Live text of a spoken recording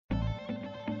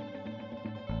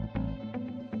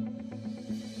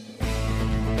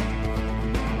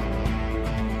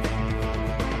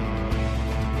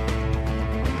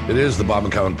It is the Bob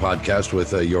McCown podcast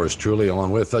with yours truly,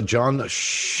 along with John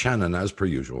Shannon, as per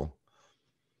usual.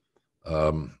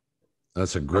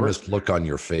 That's a grimaced look on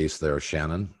your face there,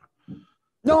 Shannon.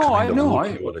 No, I know.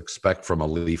 You would expect from a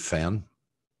Leaf fan.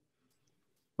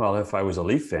 Well, if I was a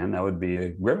Leaf fan, that would be a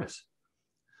grimace.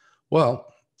 Well,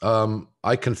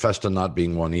 I confess to not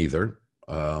being one either,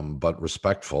 but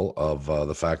respectful of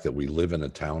the fact that we live in a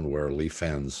town where Leaf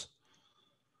fans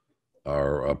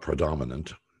are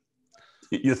predominant.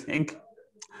 You think?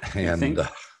 And,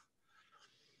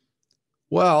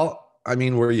 well, I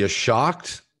mean, were you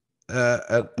shocked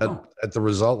at the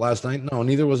result last night? No,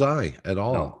 neither was I at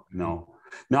all. No,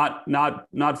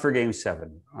 not for Game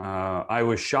 7. I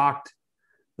was shocked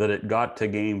that it got to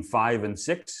Game 5 and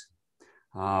 6.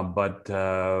 But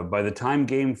by the time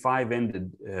Game 5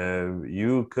 ended,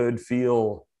 you could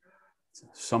feel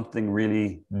something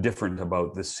really different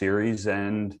about this series.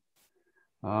 And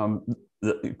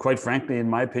quite frankly, in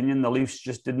my opinion, the Leafs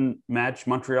just didn't match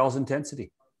Montreal's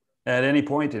intensity at any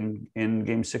point in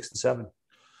Game 6 and 7.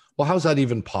 Well, how's that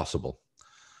even possible?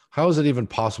 How is it even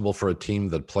possible for a team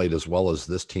that played as well as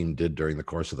this team did during the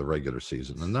course of the regular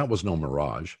season? And that was no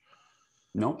mirage.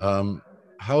 No.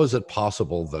 How is it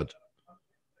possible that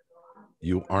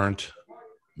you aren't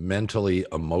mentally,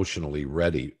 emotionally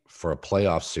ready for a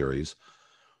playoff series,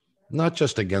 not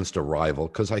just against a rival,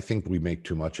 because I think we make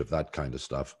too much of that kind of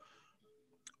stuff,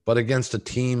 but against a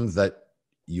team that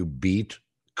you beat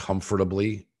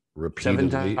comfortably,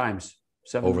 repeatedly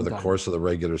over the course of the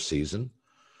regular season,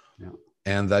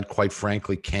 and that, quite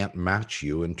frankly, can't match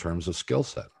you in terms of skill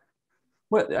set?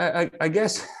 Well, I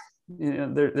guess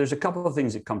there's a couple of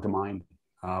things that come to mind,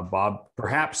 Bob.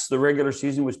 Perhaps the regular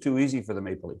season was too easy for the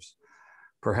Maple Leafs.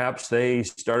 Perhaps they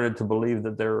started to believe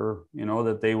that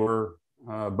they were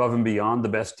above and beyond the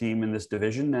best team in this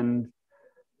division, and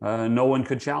no one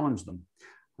could challenge them.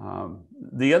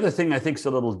 The other thing I think is a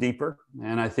little deeper,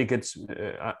 and I think it's,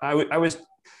 I was,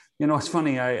 it's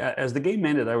funny. As the game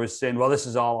ended, I was saying, well, this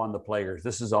is all on the players.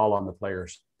 This is all on the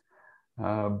players.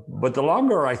 But the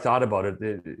longer I thought about it,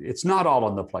 it's not all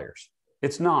on the players.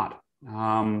 It's not.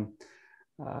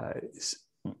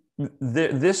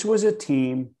 This was a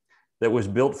team that was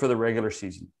built for the regular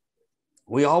season.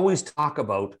 We always talk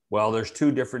about, well, there's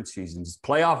two different seasons.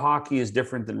 Playoff hockey is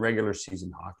different than regular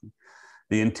season hockey.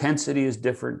 The intensity is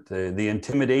different. The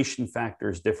intimidation factor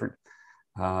is different.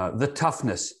 The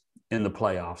toughness in the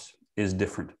playoffs is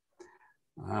different.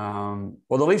 Well,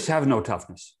 the Leafs have no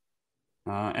toughness.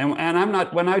 And I'm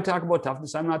not, when I talk about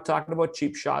toughness, I'm not talking about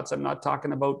cheap shots. I'm not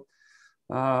talking about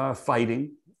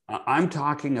fighting. I'm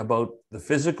talking about the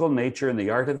physical nature and the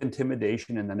art of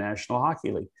intimidation in the National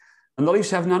Hockey League. And the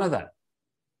Leafs have none of that.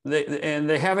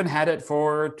 They haven't had it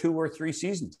for 2 or 3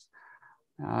 seasons.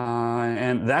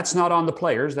 And that's not on the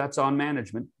players. That's on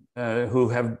management who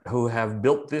have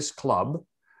built this club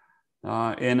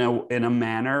in a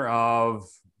manner of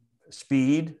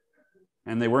speed,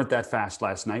 and they weren't that fast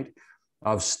last night,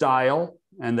 of style,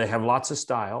 and they have lots of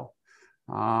style,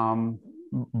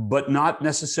 but not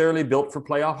necessarily built for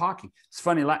playoff hockey. It's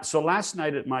funny. So last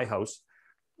night at my house,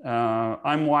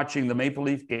 I'm watching the Maple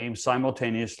Leaf game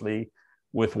simultaneously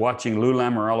with watching Lou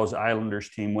Lamoriello's Islanders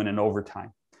team win in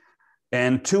overtime.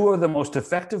 And 2 of the most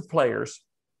effective players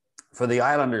for the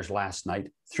Islanders last night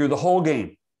through the whole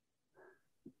game,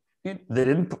 I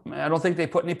don't think they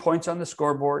put any points on the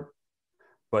scoreboard,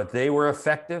 but they were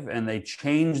effective and they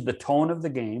changed the tone of the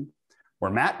game, were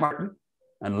Matt Martin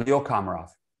and Leo Komarov,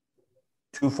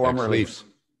 2 former Leafs.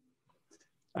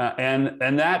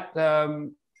 And that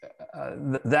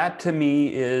to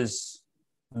me is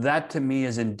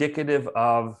indicative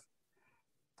of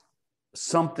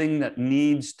something that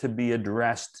needs to be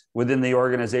addressed within the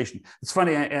organization. It's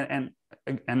funny, and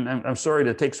I'm sorry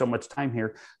to take so much time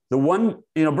here. The one,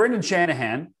 Brendan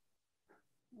Shanahan,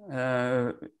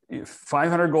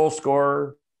 500 goal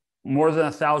scorer, more than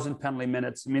 1,000 penalty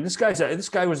minutes. I mean, this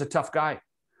guy was a tough guy.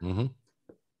 Mm-hmm.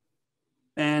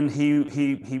 And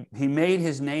he made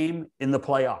his name in the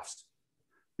playoffs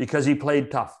because he played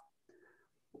tough.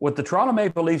 What the Toronto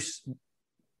Maple Leafs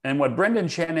and what Brendan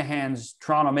Shanahan's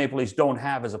Toronto Maple Leafs don't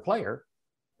have as a player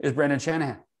is Brendan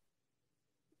Shanahan.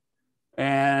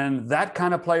 And that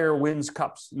kind of player wins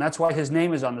cups. And that's why his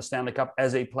name is on the Stanley Cup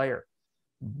as a player.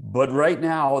 But right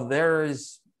now, there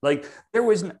was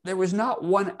not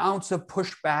 1 ounce of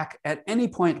pushback at any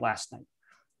point last night.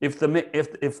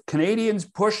 If Canadians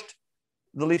pushed,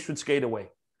 the Leafs would skate away.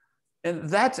 And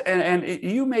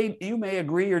you may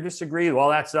agree or disagree. Well,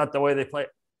 that's not the way they play.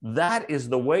 That is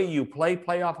the way you play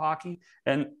playoff hockey.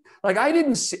 And I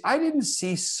didn't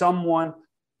see someone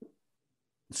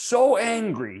so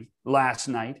angry last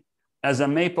night as a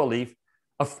Maple Leaf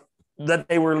that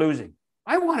they were losing.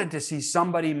 I wanted to see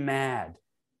somebody mad.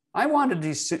 I wanted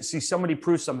to see somebody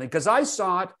prove something, because I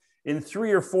saw it in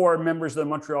 3 or 4 members of the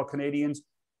Montreal Canadiens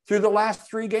through the last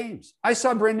 3 games. I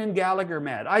saw Brendan Gallagher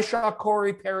mad. I saw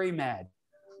Corey Perry mad.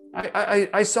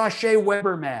 I saw Shea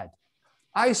Weber mad.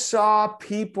 I saw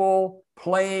people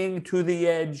playing to the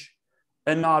edge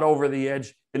and not over the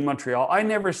edge in Montreal. I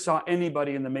never saw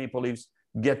anybody in the Maple Leafs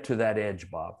get to that edge,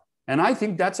 Bob. And I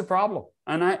think that's a problem.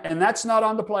 And that's not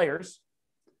on the players,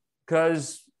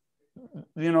 because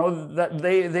that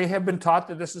they have been taught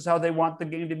that this is how they want the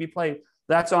game to be played.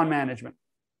 That's on management.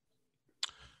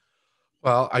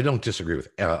 Well, I don't disagree with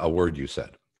a word you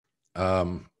said.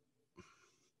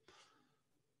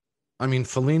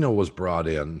 Foligno was brought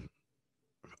in,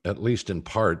 at least in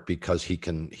part, because he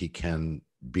can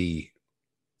be.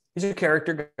 He's a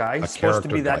character guy. He's supposed to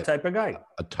be that type of guy.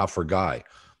 A tougher guy.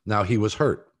 Now, he was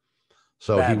hurt,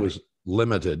 so badly. He was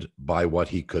limited by what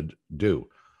he could do.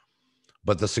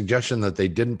 But the suggestion that they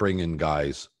didn't bring in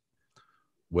guys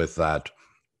with that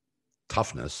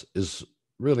toughness is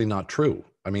really not true.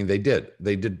 They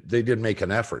did make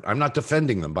an effort. I'm not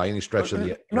defending them by any stretch of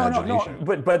the imagination.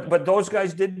 No. But those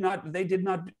guys did not. They did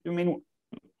not.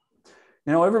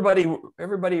 Everybody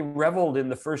reveled in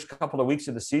the first couple of weeks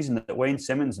of the season that Wayne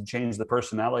Simmons had changed the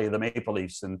personality of the Maple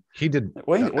Leafs, and he did.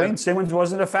 Wayne Simmons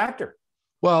wasn't a factor.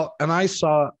 Well, and I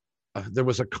saw there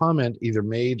was a comment either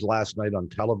made last night on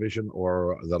television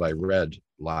or that I read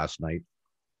last night,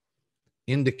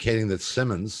 indicating that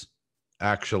Simmons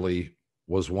actually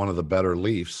was one of the better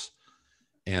Leafs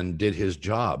and did his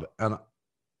job. And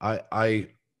I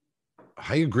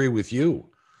agree with you.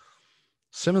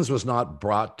 Simmons was not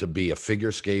brought to be a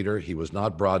figure skater. He was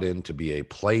not brought in to be a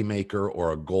playmaker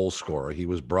or a goal scorer. He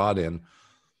was brought in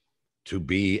to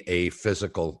be a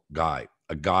physical guy,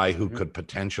 a guy who could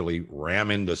potentially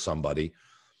ram into somebody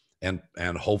and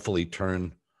hopefully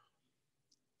turn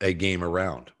a game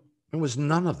around. There was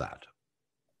none of that.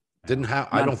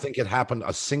 I don't think it happened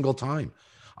a single time.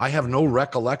 I have no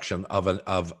recollection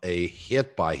of a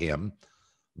hit by him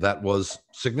that was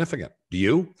significant. Do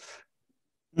you?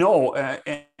 No,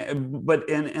 but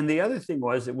the other thing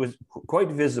was, it was quite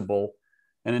visible,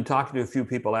 and in talking to a few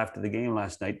people after the game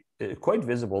last night, quite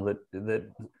visible that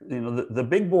the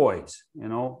big boys,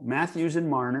 Matthews and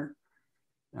Marner,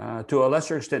 to a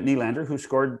lesser extent Nylander, who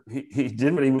scored, he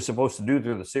did what he was supposed to do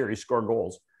through the series, score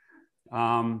goals.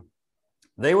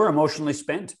 They were emotionally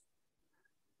spent.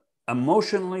 And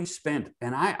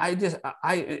how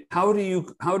do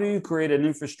you create an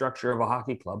infrastructure of a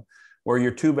hockey club where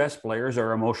your 2 best players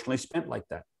are emotionally spent like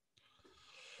that?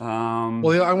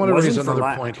 Well, I want to raise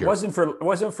another point here. It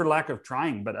wasn't for lack of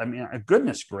trying, but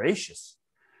goodness gracious.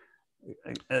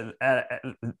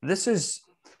 This is,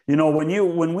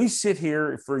 when we sit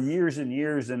here for years and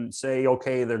years and say,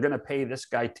 okay, they're going to pay this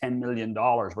guy $10 million.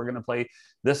 We're going to pay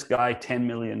this guy $10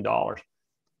 million.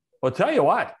 Well, tell you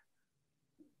what,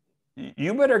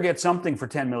 you better get something for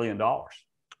 $10 million.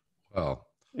 Well,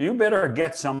 you better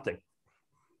get something.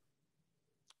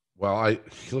 Well, I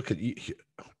look at you.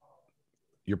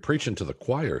 You're preaching to the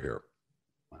choir here.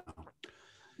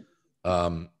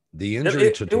 Wow. The injury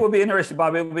it will be interesting,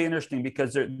 Bob. It will be interesting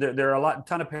because there are a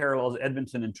ton of parallels,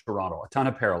 Edmonton and Toronto, a ton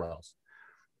of parallels.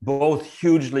 Both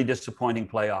hugely disappointing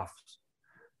playoffs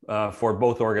for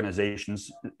both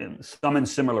organizations, some in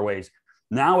similar ways.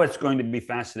 Now it's going to be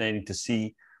fascinating to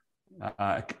see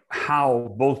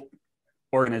how both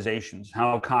organizations,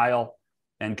 how Kyle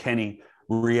and Kenny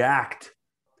react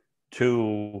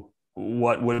to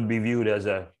what would be viewed as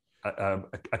a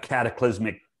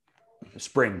cataclysmic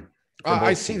spring.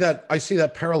 I see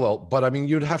that parallel, but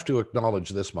you'd have to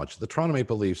acknowledge this much: the Toronto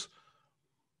Maple Leafs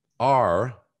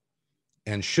are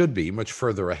and should be much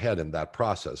further ahead in that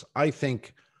process. I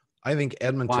think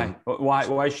Edmonton.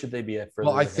 Why should they be further?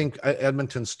 Well, I think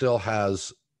Edmonton still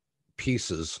has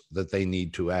pieces that they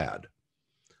need to add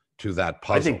to that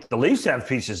puzzle. I think the Leafs have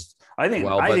pieces. I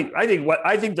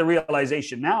think the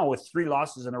realization now, with 3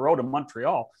 losses in a row to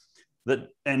Montreal,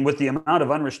 and with the amount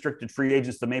of unrestricted free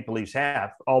agents the Maple Leafs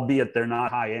have, albeit they're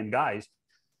not high-end guys,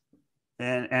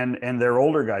 and they're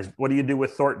older guys. What do you do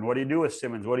with Thornton? What do you do with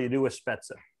Simmons? What do you do with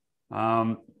Spezza?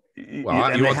 You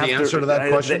want the answer to that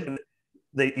question?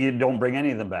 You don't bring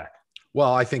any of them back.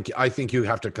 Well, I think you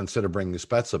have to consider bringing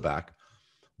Spezza back,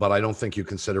 but I don't think you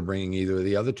consider bringing either of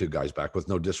the other 2 guys back, with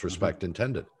no disrespect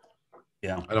intended.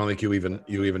 Yeah, I don't think you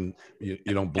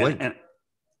don't blink.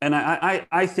 And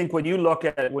I think when you look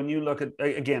at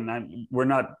again, we're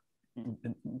not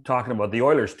talking about the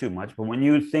Oilers too much, but when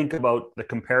you think about the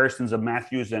comparisons of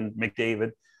Matthews and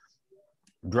McDavid,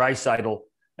 Draisaitl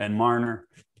and Marner,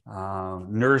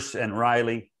 Nurse and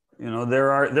Riley,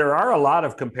 there are a lot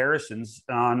of comparisons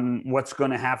on what's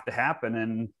going to have to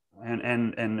happen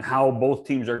and how both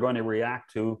teams are going to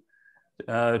react to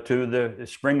the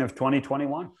spring of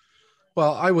 2021.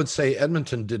 Well, I would say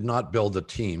Edmonton did not build a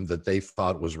team that they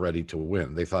thought was ready to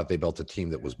win. They thought they built a team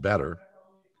that was better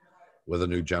with a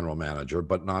new general manager,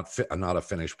 but not a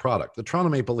finished product. The Toronto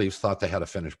Maple Leafs thought they had a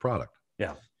finished product.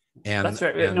 Yeah, and that's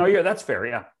fair. That's fair.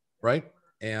 Yeah, right.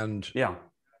 And yeah,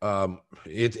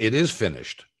 it is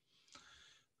finished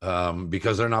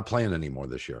because they're not playing anymore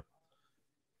this year,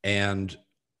 and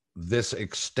this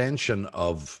extension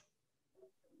of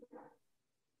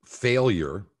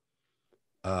failure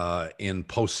in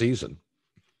postseason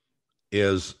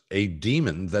is a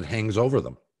demon that hangs over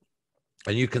them.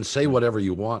 And you can say whatever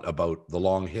you want about the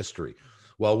long history.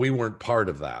 Well, we weren't part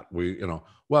of that. The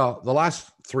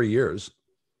last 3 years,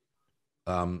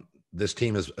 this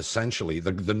team is essentially,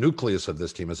 the nucleus of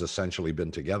this team has essentially been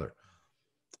together.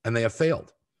 And they have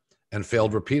failed and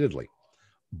failed repeatedly.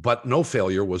 But no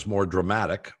failure was more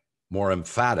dramatic, more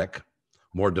emphatic,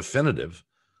 more definitive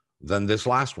than this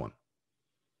last one.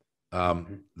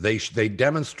 They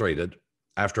demonstrated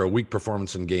after a weak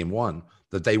performance in game 1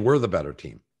 that they were the better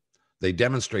team. They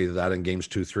demonstrated that in games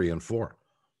 2, 3, and 4,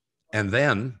 and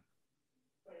then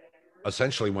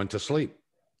essentially went to sleep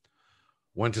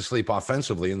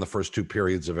offensively in the first 2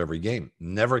 periods of every game.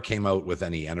 Never came out with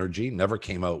any energy, never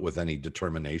came out with any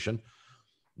determination,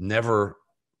 never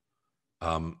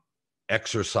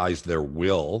exercised their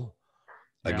will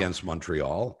against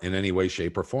Montreal in any way,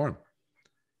 shape, or form.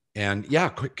 And yeah,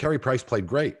 Carey Price played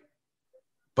great,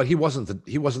 but he wasn't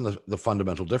the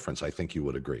fundamental difference. I think you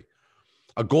would agree.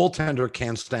 A goaltender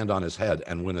can stand on his head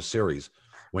and win a series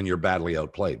when you're badly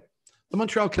outplayed. The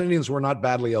Montreal Canadiens were not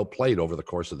badly outplayed over the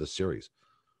course of this series.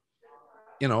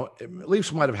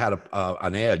 Leafs might have had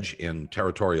an edge in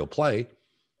territorial play,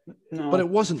 but it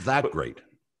wasn't that great.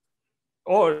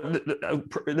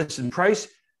 Listen, Price,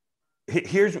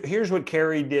 here's what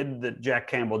Carey did that Jack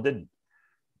Campbell didn't.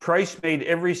 Price made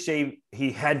every save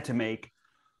he had to make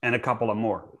and a couple of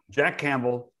more. Jack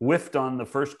Campbell whiffed on the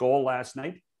first goal last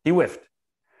night. He whiffed.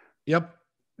 Yep.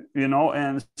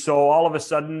 And so all of a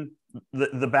sudden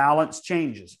the balance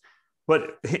changes.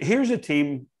 But here's a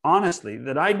team, honestly,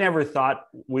 that I never thought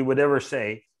we would ever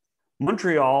say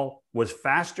Montreal was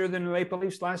faster than the Maple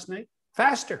Leafs last night.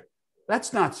 Faster.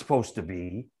 That's not supposed to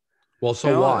be. Well,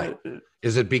 so why?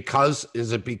 Is it because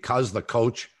the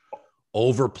coach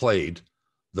overplayed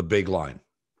the big line?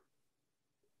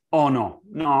 Oh, no.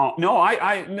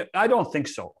 I don't think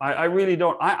so. I really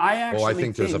don't. I actually I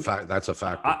think there's a fact. That's a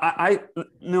factor.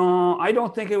 I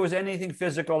don't think it was anything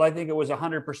physical. I think it was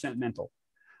 100% mental.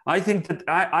 I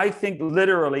think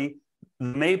literally the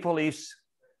Maple Leafs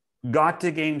got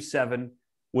to game 7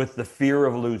 with the fear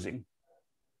of losing,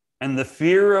 and the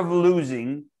fear of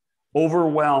losing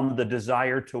overwhelmed the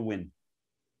desire to win.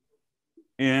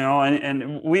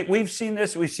 And we've seen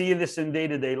this. We see this in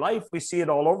day-to-day life. We see it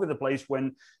all over the place.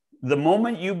 When the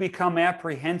moment you become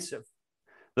apprehensive,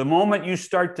 the moment you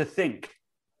start to think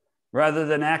rather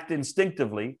than act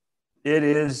instinctively, it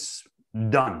is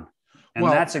done. And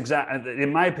that's exactly,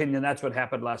 in my opinion, that's what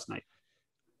happened last night.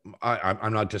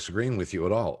 I'm not disagreeing with you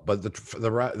at all. But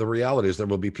the reality is there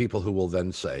will be people who will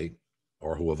then say,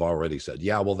 or who have already said,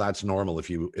 yeah, well, that's normal. If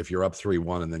you're up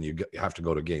 3-1 and then you have to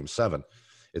go to game 7,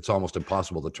 it's almost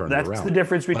impossible to turn it around. That's the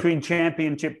difference between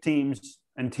championship teams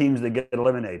and teams that get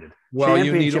eliminated. Well,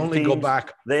 you need only go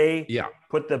back. They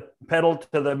put the pedal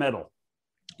to the metal.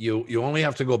 You only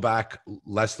have to go back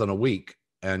less than a week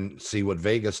and see what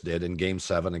Vegas did in game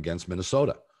 7 against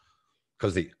Minnesota,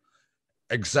 because the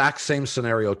exact same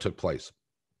scenario took place.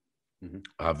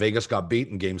 Mm-hmm. Vegas got beat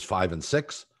in games 5 and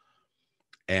 6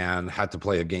 and had to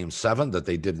play a game 7 that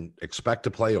they didn't expect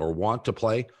to play or want to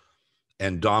play,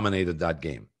 and dominated that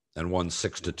game and won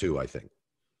 6-2, I think.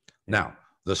 Now,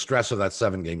 the stress of that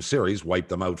 7-game series wiped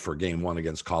them out for game 1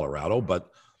 against Colorado,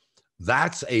 but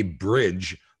that's a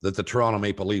bridge that the Toronto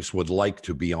Maple Leafs would like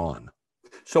to be on.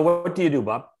 So what do you do,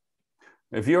 Bob?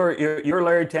 If you're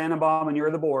Larry Tannenbaum and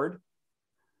you're the board,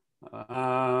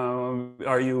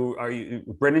 are you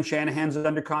Brendan Shanahan's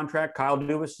under contract, Kyle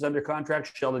Dubas is under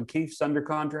contract, Sheldon Keefe's under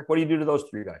contract? What do you do to those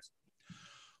 3 guys?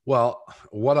 Well,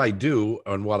 what I do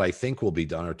and what I think will be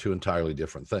done are 2 entirely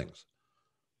different things.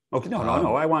 Okay, no.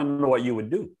 I want to know what you would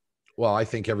do. Well, I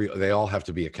think they all have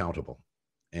to be accountable.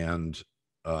 And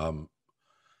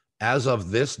as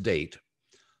of this date,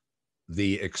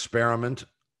 the experiment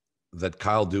that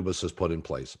Kyle Dubas has put in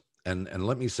place, and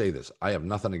let me say this, I have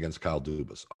nothing against Kyle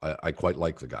Dubas. I quite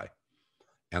like the guy,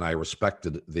 and I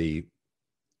respected the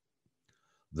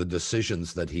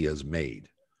decisions that he has made.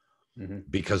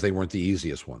 because they weren't the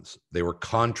easiest ones. They were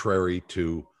contrary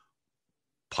to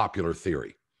popular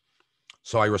theory.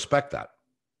 So I respect that,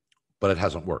 but it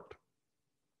hasn't worked.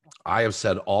 I have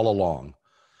said all along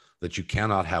that you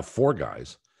cannot have 4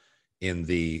 guys in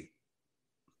the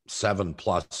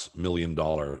 $7+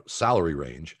 million salary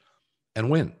range and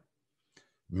win.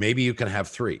 Maybe you can have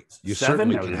 3. You 7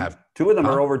 certainly million. can have 2 of them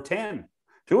are over 10.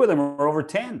 2 of them are over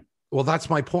 10. Well, that's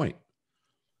my point.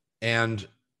 And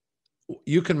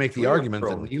you can make the argument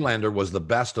that Nylander was the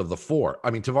best of the 4.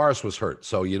 I mean, Tavares was hurt,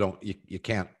 so you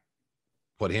can't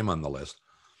put him on the list.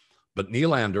 But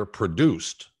Nylander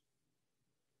produced.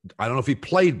 I don't know if he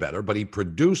played better, but he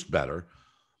produced better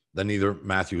than either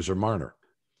Matthews or Marner.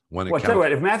 Tell you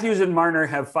what, if Matthews and Marner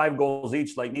have 5 goals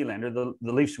each like Nylander,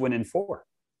 the Leafs win in 4.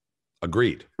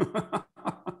 Agreed.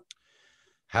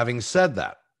 Having said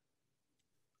that,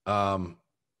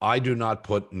 I do not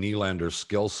put Nylander's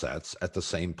skill sets at the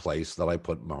same place that I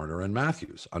put Marner and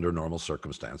Matthews under normal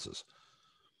circumstances.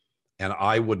 And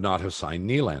I would not have signed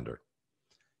Nylander.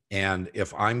 And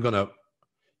if I'm going to,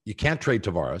 you can't trade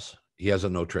Tavares. He has a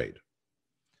no trade.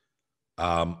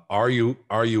 Are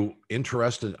you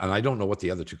interested? And I don't know what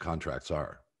the other 2 contracts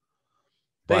are.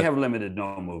 They have limited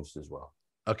no moves as well.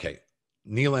 Okay.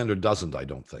 Nylander doesn't, I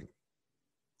don't think.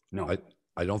 No.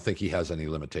 I don't think he has any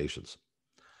limitations.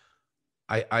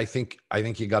 I think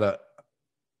you gotta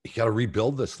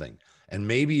rebuild this thing. And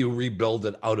maybe you rebuild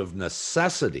it out of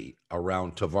necessity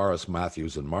around Tavares,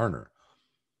 Matthews, and Marner.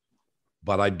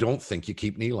 But I don't think you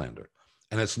keep Nylander.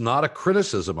 And it's not a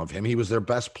criticism of him. He was their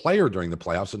best player during the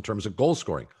playoffs in terms of goal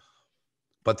scoring.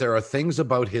 But there are things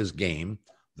about his game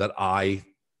that I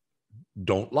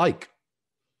don't like.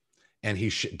 And he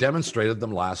demonstrated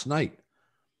them last night.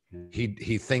 He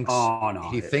thinks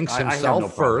he thinks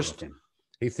himself first.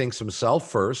 He thinks himself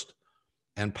first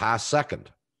and pass second.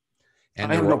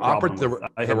 And there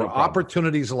were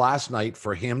opportunities last night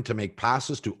for him to make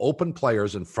passes to open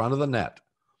players in front of the net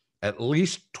at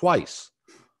least twice.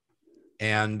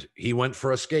 And he went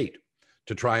for a skate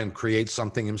to try and create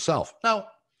something himself. Now,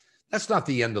 that's not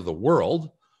the end of the world,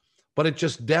 but it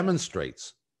just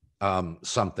demonstrates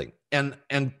something.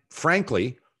 And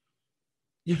frankly,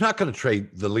 you're not going to trade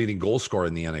the leading goal scorer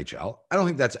in the NHL. I don't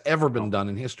think that's ever been done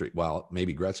in history. Well,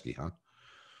 maybe Gretzky, huh?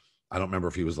 I don't remember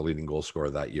if he was the leading goal scorer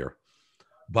that year.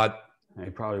 But he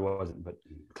probably wasn't, but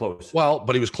close. Well,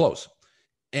 but he was close.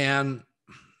 And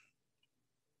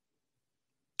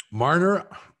Marner,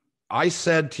 I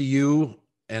said to you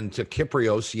and to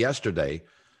Kyprios yesterday,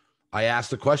 I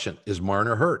asked the question, is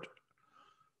Marner hurt?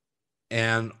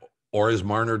 Or is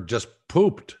Marner just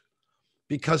pooped?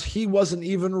 Because he wasn't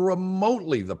even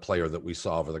remotely the player that we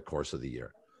saw over the course of the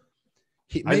year.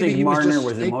 I think Marner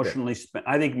was emotionally spent.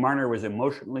 I think Marner was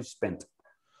emotionally spent.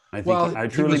 I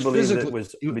truly believe it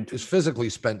was. He was physically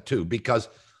spent too, because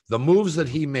the moves that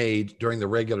he made during the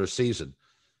regular season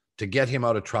to get him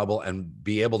out of trouble and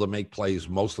be able to make plays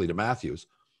mostly to Matthews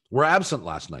were absent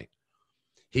last night.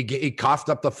 He coughed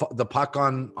up the puck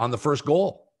on the first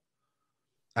goal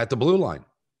at the blue line.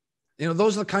 You know,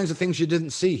 those are the kinds of things you didn't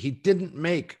see. He didn't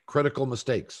make critical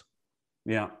mistakes.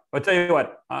 Yeah. I'll tell you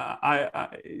what,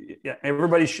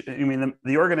 everybody should,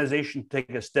 the organization take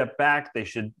a step back. They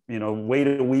should, wait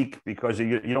a week because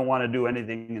you don't want to do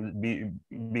anything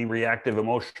and be reactive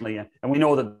emotionally. And we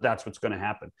know that that's what's going to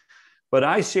happen. But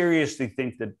I seriously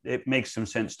think that it makes some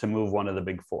sense to move one of the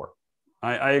big 4.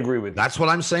 I agree with you. That's what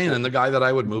I'm saying. And the guy that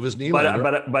I would move is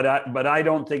Nylander. But I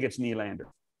don't think it's Nylander.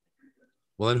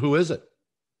 Well, then who is it?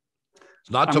 It's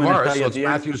not Tavares, so it's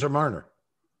Matthews or Marner.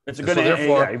 It's going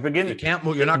to, you can't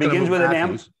move. You're not going to move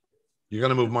Matthews. You're going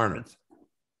to move Marner,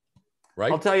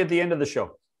 right? I'll tell you at the end of the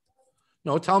show.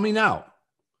 No, tell me now.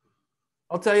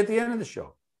 I'll tell you at the end of the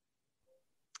show.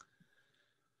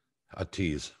 A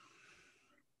tease.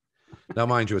 Now,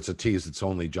 mind you, it's a tease. It's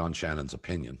only John Shannon's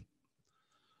opinion.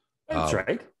 That's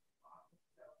right.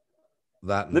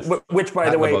 Which,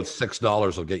 by the way, about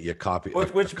 $6 will get you a copy.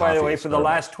 Which, by the way, for the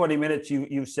last 20 minutes,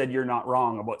 you said you're not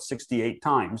wrong about 68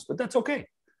 times, but that's okay.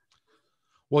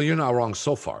 Well, you're not wrong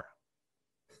so far.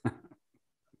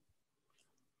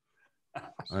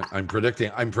 I'm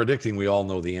predicting we all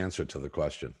know the answer to the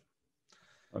question.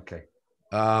 Okay.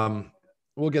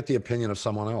 We'll get the opinion of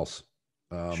someone else.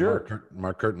 Sure.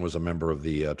 Mark Curtin was a member of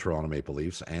the Toronto Maple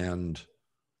Leafs and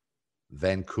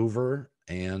Vancouver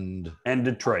and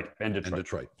Detroit.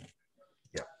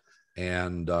 Yeah.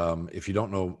 And if you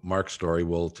don't know Mark's story,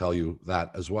 we'll tell you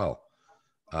that as well.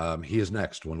 He is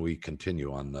next when we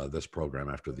continue on this program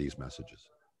after these messages.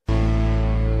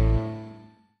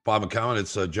 Bob McCown,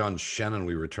 it's John Shannon.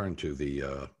 We return to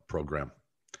the program.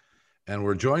 And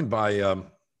we're joined by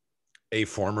a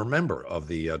former member of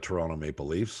the Toronto Maple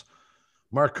Leafs.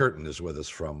 Mark KIRTON is with us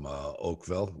from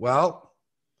Oakville. Well,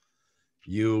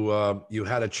 you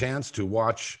had a chance to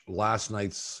watch last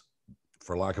night's,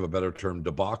 for lack of a better term,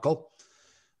 debacle.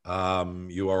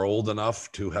 You are old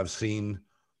enough to have seen,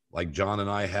 like John and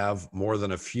I have, more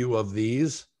than a few of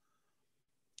these.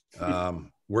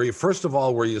 Were you, first of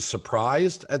all, were you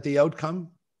surprised at the outcome,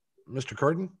 Mr.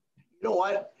 KIRTON? You know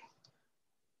what?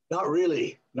 Not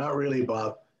really,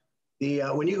 Bob.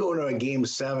 When you go into a game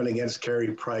 7 against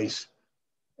Carey Price,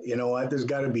 you know what? There's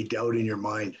got to be doubt in your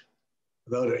mind.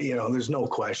 Without it, there's no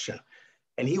question.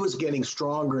 And he was getting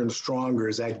stronger and stronger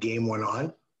as that game went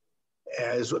on.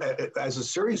 As the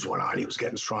series went on, he was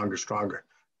getting stronger.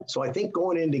 So I think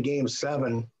going into game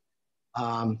 7,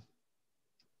 I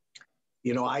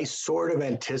sort of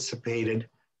anticipated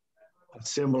a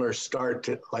similar start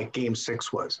to like game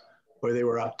 6 was, where they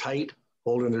were up tight,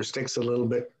 holding their sticks a little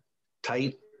bit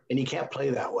tight, and you can't play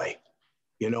that way,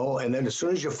 and then as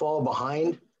soon as you fall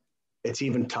behind, it's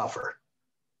even tougher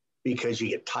because you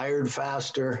get tired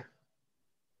faster,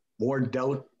 more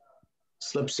doubt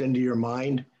slips into your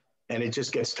mind, and it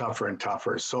just gets tougher and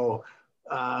tougher. So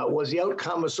was the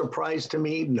outcome a surprise to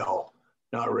me? No,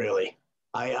 not really.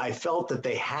 I felt that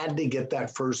they had to get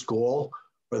that first goal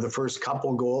or the first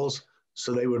couple goals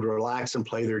so they would relax and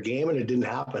play their game, and it didn't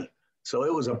happen. So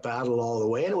it was a battle all the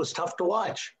way, and it was tough to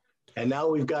watch. And now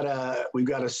we've got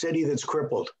a city that's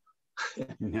crippled.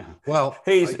 Yeah. Well,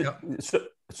 hey,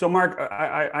 so Mark,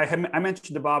 I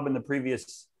mentioned to Bob in the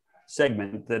previous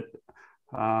segment that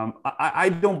I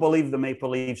don't believe the Maple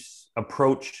Leafs'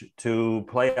 approach to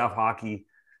playoff hockey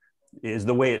is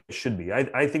the way it should be.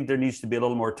 I think there needs to be a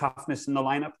little more toughness in the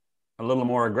lineup, a little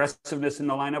more aggressiveness in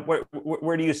the lineup.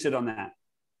 Where do you sit on that?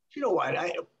 You know what?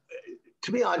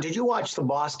 To be honest, did you watch the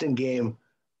Boston game?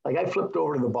 Like, I flipped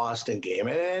over to the Boston game,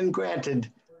 and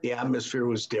granted, the atmosphere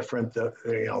was different. The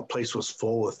place was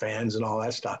full with fans and all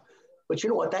that stuff. But you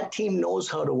know what? That team knows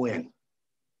how to win.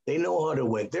 They know how to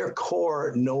win. Their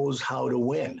core knows how to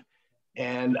win.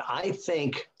 And I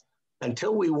think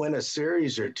until we win a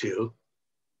series or two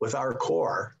with our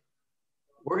core,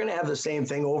 we're going to have the same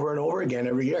thing over and over again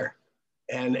every year.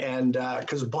 And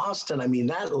because Boston,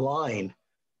 that line,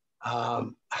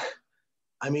 are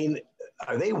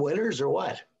they winners or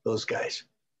what, those guys?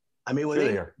 When sure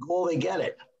they goal, they get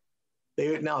it.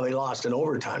 They lost in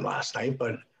overtime last night,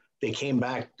 but they came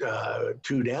back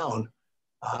 2 down.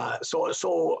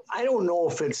 So I don't know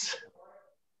if it's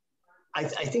 – I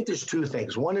think there's 2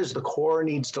 things. One is the core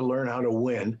needs to learn how to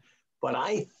win, but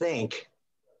I think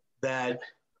that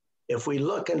if we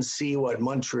look and see what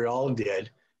Montreal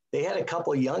did, they had a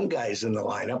couple of young guys in the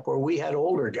lineup where we had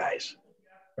older guys,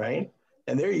 right?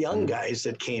 And their young guys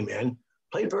that came in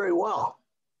played very well.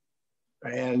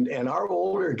 And our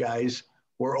older guys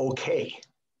were okay.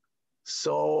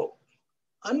 So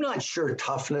I'm not sure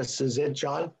toughness is it,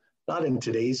 John. Not in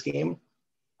today's game.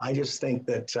 I just think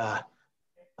that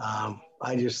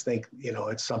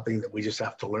it's something that we just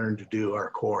have to learn to do,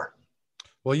 our core.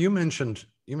 Well, you mentioned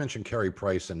Carey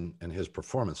Price and his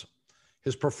performance.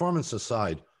 His performance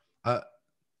aside,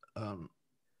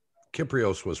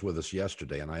 Kyprios was with us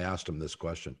yesterday, and I asked him this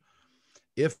question: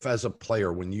 if, as a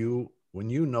player, when you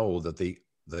know that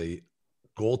the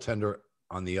goaltender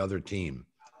on the other team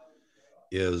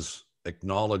is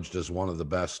acknowledged as one of the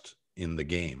best in the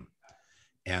game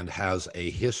and has a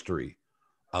history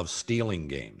of stealing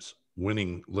games,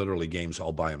 winning literally games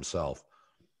all by himself,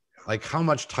 like, how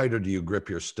much tighter do you grip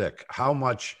your stick? How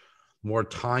much more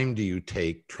time do you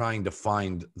take trying to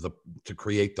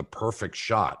create the perfect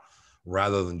shot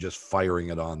rather than just firing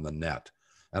it on the net?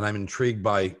 And I'm intrigued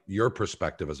by your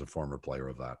perspective as a former player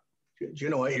of that. You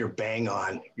know what? You're bang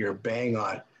on.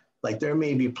 Like, there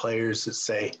may be players that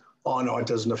say, oh, no, it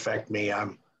doesn't affect me.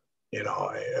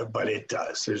 But it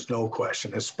does. There's no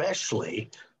question, especially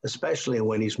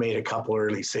when he's made a couple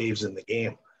early saves in the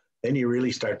game. Then you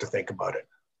really start to think about it.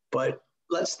 But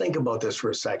let's think about this for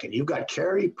a second. You've got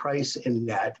Carey Price in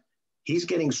net. He's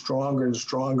getting stronger and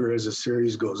stronger as the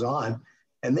series goes on.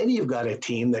 And then you've got a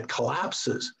team that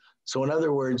collapses. So in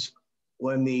other words,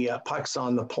 when the puck's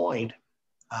on the point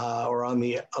or on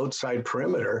the outside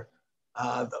perimeter,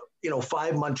 5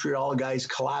 Montreal guys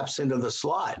collapse into the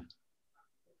slot.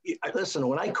 Listen,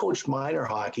 when I coached minor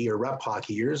hockey or rep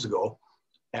hockey years ago,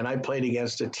 and I played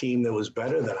against a team that was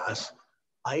better than us,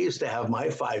 I used to have my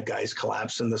 5 guys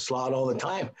collapse in the slot all the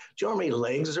time. Do you know how many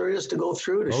legs there is to go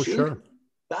through to shoot? Sure.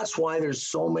 That's why there's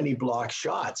so many blocked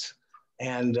shots.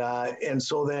 And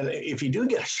so then if you do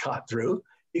get a shot through,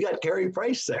 you got Carey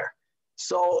Price there.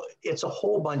 So it's a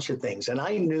whole bunch of things. And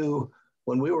I knew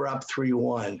when we were up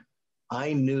 3-1,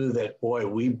 I knew that, boy,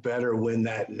 we better win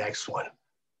that next one.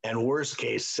 And worst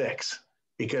case, 6.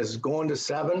 Because going to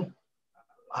 7,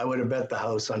 I would have bet the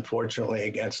house, unfortunately,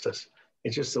 against us.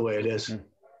 It's just the way it is.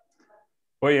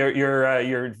 Well,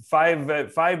 your five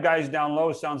guys down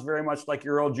low sounds very much like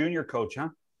your old junior coach, huh?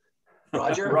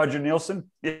 Roger? Roger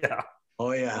Nielsen? Yeah.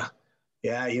 Oh, yeah.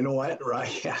 Yeah, you know what?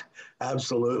 Right. Yeah,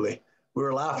 absolutely. We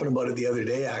were laughing about it the other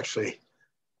day, actually.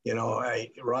 You know,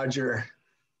 Roger,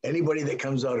 anybody that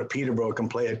comes out of Peterborough can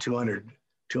play a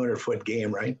 200-foot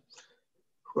game, right?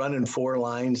 Running 4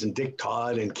 lines, and Dick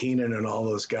Todd and Keenan and all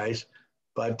those guys.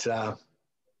 But,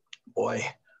 boy,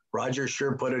 Roger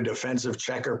sure put a defensive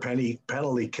checker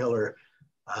penalty killer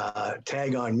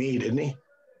tag on me, didn't he?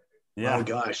 Yeah. Oh,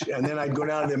 gosh. And then I'd go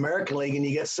down to the American League and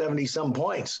you get 70-some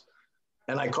points.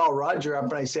 And I call Roger up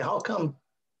and I say, how come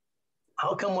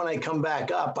when I come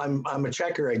back up, I'm a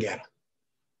checker again?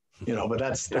 You know, but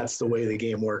that's the way the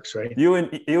game works, right? You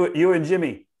and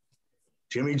Jimmy.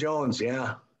 Jimmy Jones,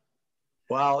 yeah.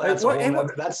 Well, that's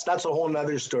a whole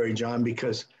nother story, John,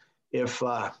 because if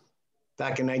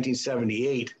back in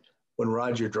 1978, when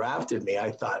Roger drafted me, I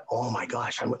thought, oh my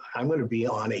gosh, I'm going to be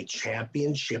on a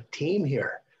championship team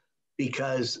here,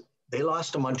 because they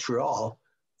lost to Montreal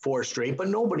 4 straight, but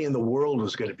nobody in the world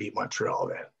was going to beat Montreal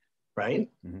then, right?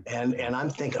 Mm-hmm. And I'm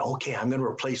thinking, okay, I'm going to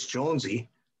replace Jonesy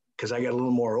because I got a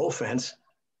little more offense,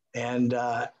 and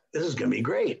this is going to be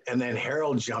great. And then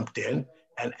Harold jumped in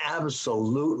and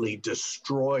absolutely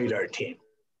destroyed our team.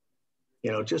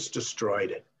 You know, just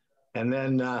destroyed it. And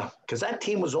then, because that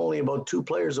team was only about 2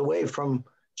 players away from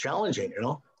challenging, you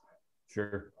know?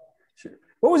 Sure.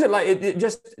 What was it like?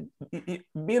 Just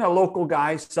being a local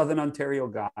guy, Southern Ontario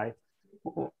guy,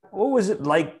 what was it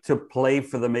like to play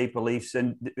for the Maple Leafs,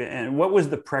 and what was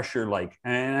the pressure like?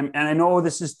 And I know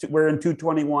we're in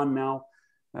 221 now,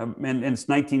 and it's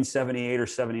 1978 or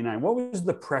 79. What was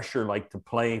the pressure like to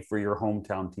play for your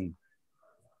hometown team?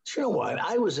 You know what?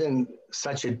 I was in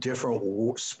such a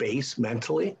different space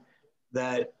mentally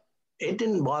that it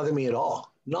didn't bother me at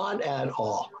all, not at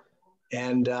all.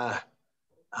 And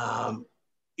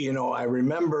you know, I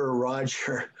remember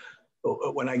Roger,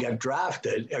 when I got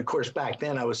drafted. Of course, back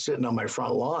then I was sitting on my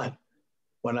front lawn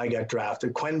when I got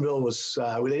drafted. Quenneville was,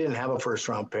 they didn't have a first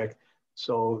round pick.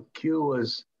 So Q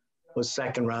was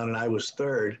second round and I was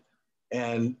third.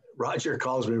 And Roger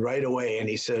calls me right away and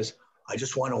he says, I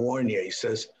just want to warn you. He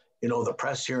says, you know, the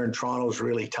press here in Toronto is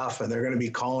really tough and they're going to be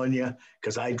calling you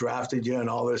because I drafted you and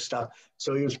all this stuff.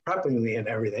 So he was prepping me and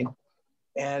everything.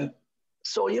 And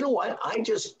so, you know what? I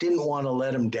just didn't want to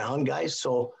let him down, guys.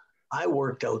 So I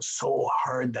worked out so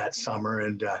hard that summer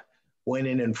and went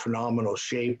in phenomenal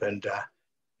shape and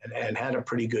had a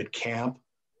pretty good camp,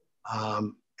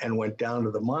 and went down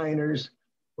to the minors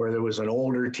where there was an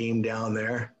older team down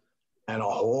there and a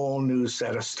whole new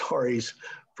set of stories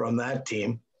from that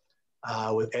team,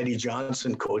 with Eddie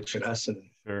Johnson coaching us and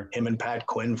sure. him and Pat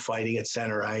Quinn fighting at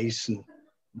center ice and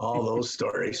all those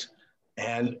stories.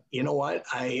 And you know what?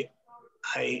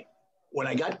 When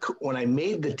I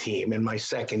made the team in my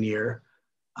second year,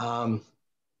 I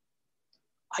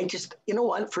just, you know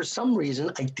what, for some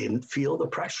reason, I didn't feel the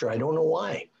pressure. I don't know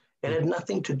why. It had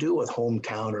nothing to do with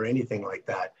hometown or anything like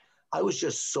that. I was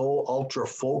just so ultra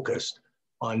focused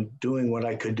on doing what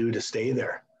I could do to stay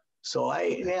there. So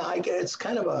it's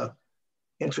kind of a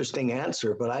interesting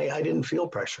answer, but I didn't feel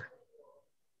pressure.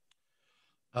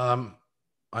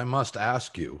 I must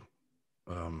ask you,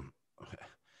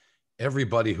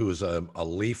 everybody who's a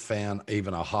Leaf fan,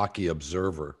 even a hockey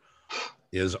observer,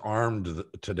 is armed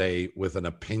today with an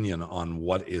opinion on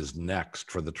what is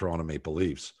next for the Toronto Maple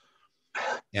Leafs.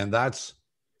 And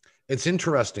it's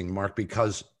interesting, Mark,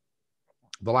 because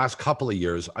the last couple of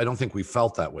years, I don't think we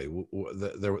felt that way.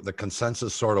 The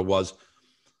consensus sort of was,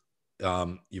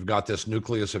 you've got this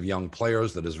nucleus of young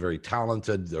players that is very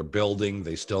talented. They're building.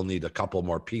 They still need a couple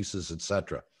more pieces,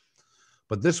 etc.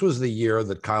 But this was the year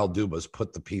that Kyle Dubas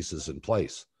put the pieces in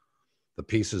place, the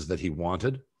pieces that he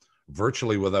wanted,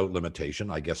 virtually without limitation.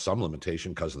 I guess some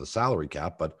limitation because of the salary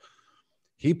cap, but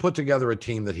he put together a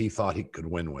team that he thought he could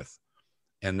win with.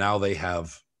 And now they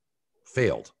have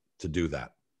failed to do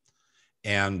that.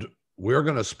 And we're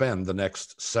going to spend the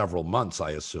next several months,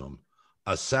 I assume,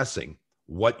 assessing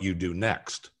what you do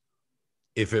next.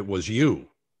 If it was you,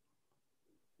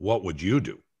 what would you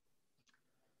do?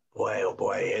 Boy, oh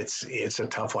boy, it's a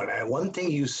tough one. One thing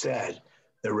you said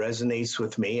that resonates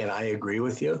with me, and I agree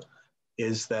with you,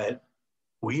 is that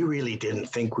we really didn't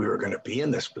think we were going to be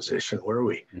in this position, were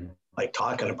we? Mm-hmm. Like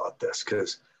talking about this,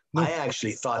 because I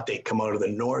actually thought they'd come out of the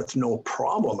North, no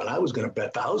problem, and I was going to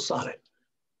bet the house on it.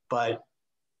 But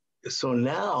so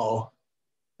now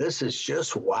this has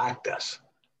just whacked us.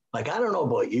 Like, I don't know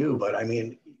about you, but I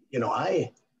mean, you know,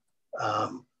 I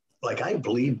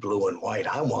bleed blue and white.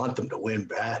 I want them to win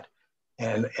bad.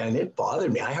 And it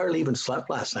bothered me. I hardly even slept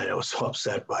last night. I was so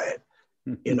upset by it,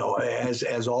 you know,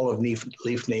 as all of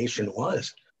Leaf Nation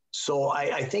was. So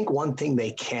I think one thing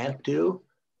they can't do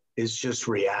is just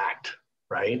react,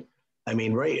 right? I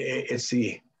mean, right, it's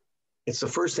the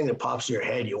first thing that pops in your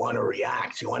head. You want to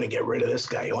react. You want to get rid of this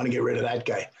guy. You want to get rid of that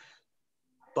guy.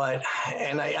 But,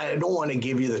 and I don't want to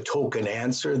give you the token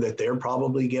answer that they're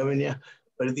probably giving you,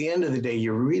 but at the end of the day,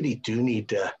 you really do need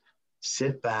to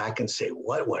sit back and say,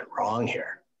 what went wrong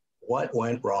here? What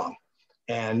went wrong?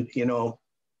 And, you know,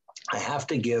 I have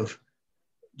to give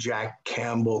Jack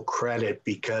Campbell credit,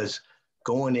 because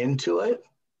going into it,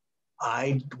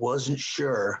 I wasn't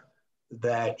sure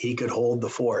that he could hold the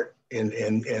fort in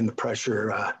the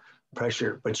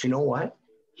pressure. But you know what?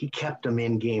 He kept them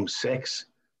in game 6.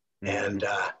 And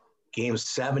game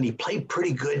 7, he played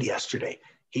pretty good yesterday.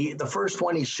 The first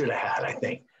one he should have had, I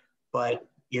think. But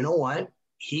you know what?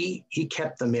 He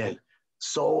kept them in.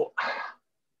 So,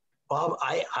 Bob,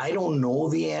 I don't know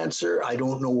the answer. I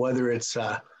don't know whether it's,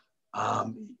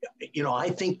 you know, I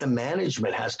think the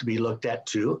management has to be looked at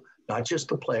too, not just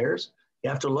the players. You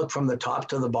have to look from the top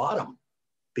to the bottom,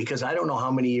 because I don't know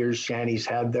how many years Shanny's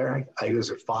had there.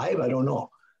 Was it 5? I don't know.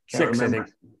 Can't 6, remember. I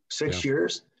think. 6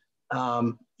 years.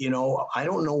 You know, I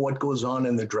don't know what goes on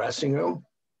in the dressing room.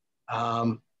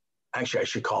 Actually, I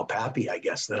should call Pappy, I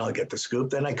guess. Then I'll get the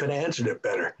scoop. Then I could have answered it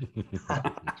better.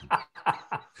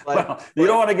 Well, you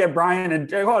don't want to get Brian and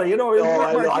you know. No, You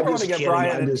don't want to get kidding.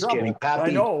 Brian I'm in just trouble. kidding.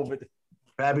 Pappy, I know, but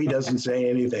Pappy doesn't say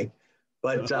anything.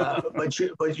 But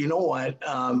you know what?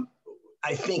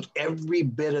 I think every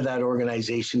bit of that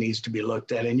organization needs to be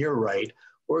looked at. And you're right.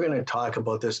 We're going to talk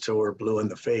about this till we're blue in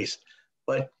the face.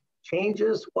 But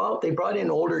changes, well, they brought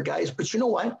in older guys. But you know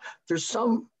what?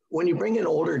 When you bring in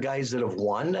older guys that have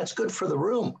won, that's good for the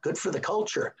room, good for the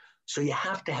culture. So you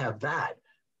have to have that.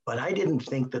 But I didn't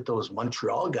think that those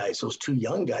Montreal guys, those 2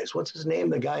 young guys, what's his name?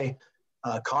 The guy,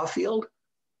 Caulfield?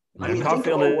 I mean,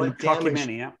 Caulfield and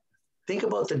Cockymany, yeah. Think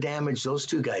about the damage those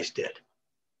 2 guys did,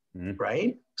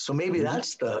 right? So maybe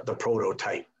that's the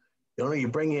prototype. You know, you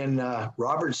bring in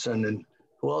Robertson, and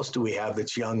who else do we have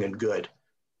that's young and good?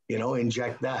 You know,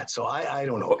 inject that. So I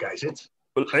don't know, guys.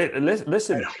 Hey,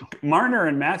 listen, Marner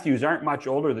and Matthews aren't much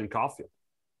older than Caulfield.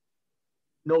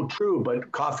 No, true,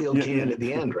 but Caulfield came in at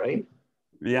the end, right?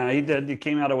 Yeah, he did. He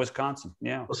came out of Wisconsin.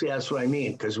 Yeah. Well, see, that's what I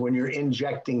mean. Because when you're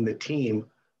injecting the team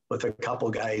with a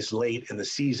couple guys late in the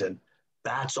season,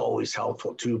 that's always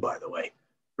helpful too, by the way.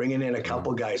 Bringing in a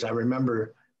couple guys. I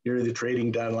remember near the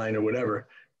trading deadline or whatever,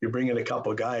 you bring in a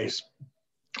couple guys,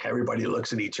 everybody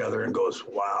looks at each other and goes,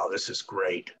 wow, this is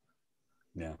great.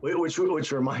 Yeah. Which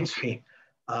reminds me,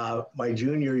 my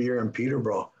junior year in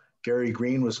Peterborough, Gary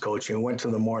Green was coaching, went to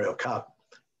the Memorial Cup,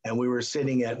 and we were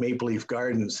sitting at Maple Leaf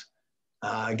Gardens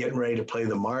getting ready to play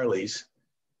the Marlies.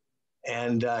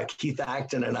 And Keith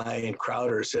Acton and I and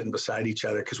Crowder are sitting beside each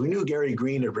other, because we knew Gary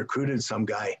Green had recruited some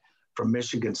guy from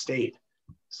Michigan State.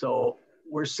 So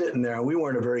we're sitting there, and we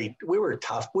were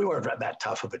tough. We weren't that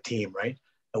tough of a team, right?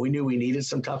 And we knew we needed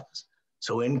some toughness.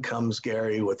 So in comes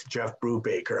Gary with Jeff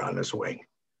Brubaker on his wing.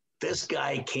 This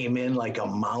guy came in like a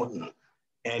mountain,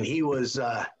 and he was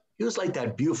like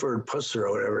that Buford Pusser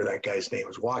or whatever that guy's name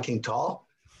was, walking tall.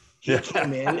 He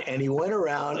came in and he went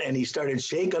around and he started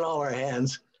shaking all our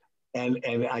hands. And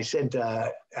I said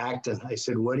to Acton, I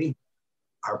said, Woody,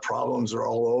 our problems are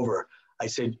all over. I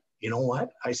said, you know what?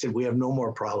 I said, we have no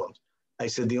more problems. I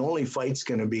said, the only fight's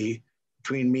going to be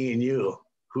between me and you,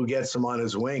 who gets him on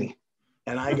his wing.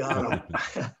 And I got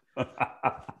him.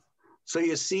 So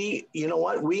you see, you know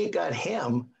what? We got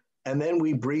him, and then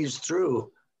we breezed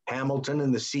through Hamilton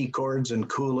and the Seacords and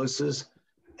Coulisses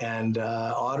and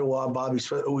Ottawa, Bobby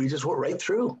Smith. We just went right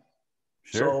through.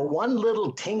 Sure. So one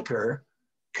little tinker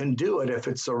can do it if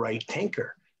it's the right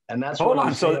tinker. And that's hold what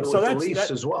on. So that's the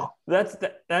Leafs as well. That's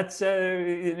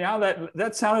now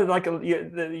that sounded like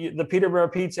the Peterborough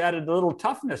Pete's added a little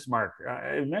toughness mark.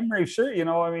 Memory, sure, you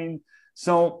know. I mean,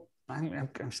 so I'm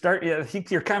starting. I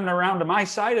think you're coming around to my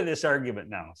side of this argument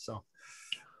now. So,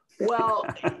 well,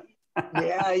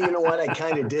 yeah, you know what? I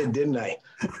kind of did, didn't I?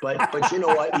 But you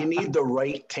know what? You need the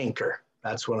right tinker.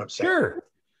 That's what I'm saying.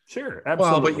 Sure, absolutely.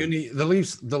 Well, but you need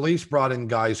the Leafs brought in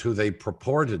guys who they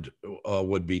purported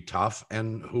would be tough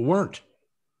and who weren't.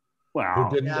 Wow.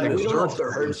 We don't know if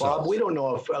they're hurt, themselves. Bob. We don't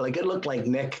know if it looked like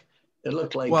Nick. It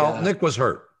looked like Nick was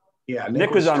hurt. Yeah,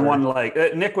 Nick was on one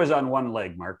leg. Nick was on one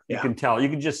leg, Mark. You can tell. You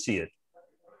can just see it.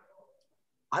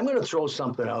 I'm going to throw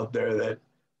something out there that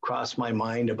crossed my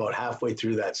mind about halfway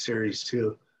through that series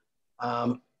too.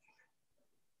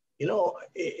 You You know,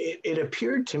 it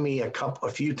appeared to me a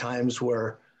few times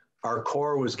where our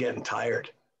core was getting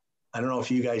tired. I don't know if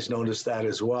you guys noticed that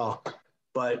as well,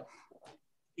 but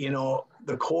you know,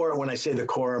 the core, when I say the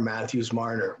core, Matthews,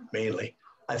 Marner mainly,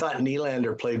 I thought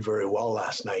Nylander played very well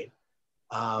last night.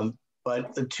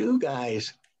 But the two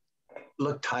guys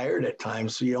looked tired at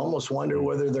times. So you almost wonder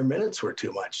whether their minutes were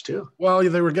too much too. Well,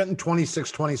 they were getting 26,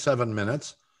 27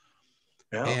 minutes.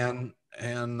 Yeah.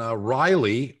 And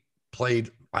Riley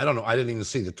played, I don't know, I didn't even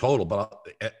see the total, but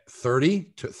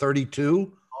 30 to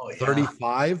 32,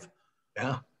 35.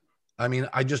 Yeah. I mean,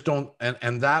 I just don't,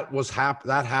 and that was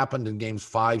that happened in games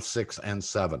 5, 6, and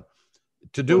 7.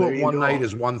 To do it one night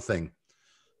is one thing.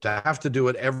 To have to do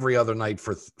it every other night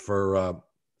for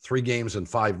 3 games and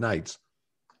 5 nights,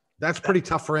 that's pretty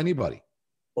tough for anybody.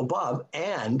 Well, Bob,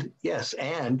 and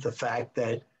the fact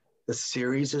that the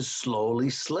series is slowly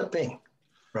slipping,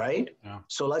 right? Yeah.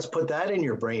 So let's put that in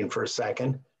your brain for a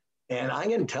second. And I'm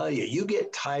going to tell you, you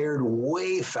get tired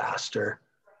way faster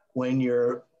when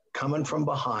you're coming from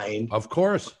behind. Of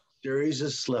course. Series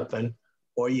is slipping,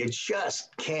 or you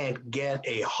just can't get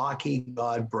a hockey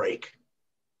god break.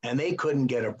 And they couldn't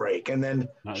get a break. And then,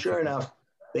 sure enough,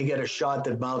 they get a shot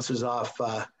that bounces off,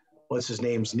 what's his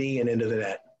name's knee and into the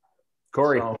net.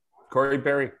 Corey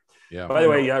Perry. Yeah. By the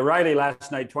way, Riley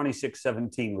last night,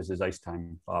 26-17 was his ice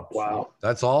time. Wow.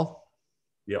 That's all?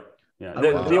 Yep. Yeah.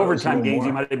 The overtime games,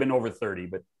 he might have been over 30,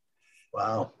 but.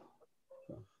 Wow.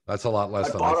 That's a lot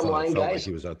less than I thought. Line, guys, like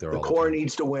he was out there. The core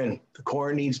needs to win. The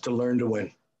core needs to learn to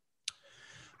win.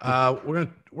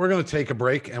 We're gonna take a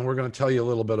break, and we're gonna tell you a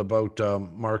little bit about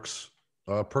Mark's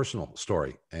personal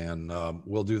story, and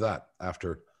we'll do that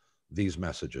after these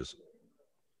messages.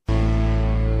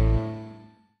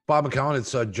 Bob McCown,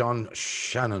 it's John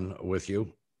Shannon with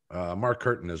you. Mark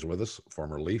KIRTON is with us,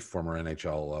 former Leaf, former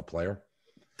NHL player.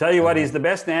 Tell you what, he's the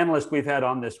best analyst we've had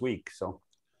on this week. So.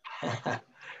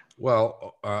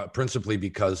 Well, principally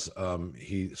because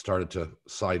he started to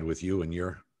side with you in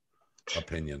your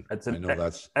opinion. That's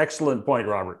that's excellent point,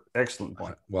 Robert. Excellent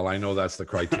point. Well, I know that's the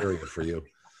criteria for you,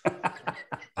 but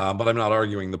I'm not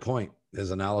arguing the point.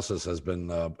 His analysis has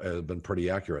been pretty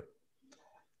accurate.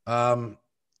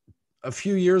 A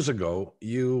few years ago,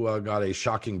 you got a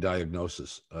shocking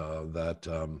diagnosis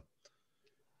that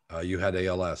you had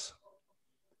ALS,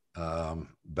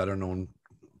 better known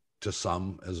to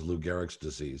some as Lou Gehrig's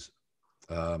disease,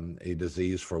 a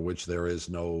disease for which there is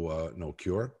no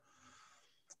cure,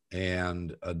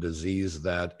 and a disease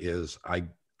that is,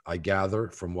 I gather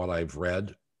from what I've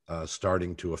read,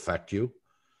 starting to affect you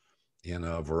in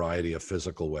a variety of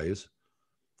physical ways.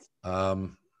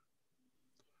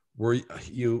 Were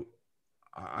you?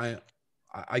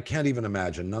 I can't even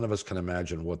imagine. None of us can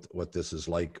imagine what this is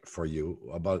like for you.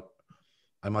 But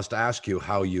I must ask you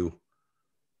how you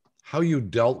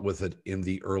dealt with it in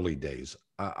the early days.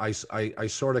 I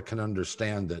sort of can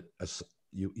understand that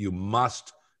you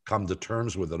must come to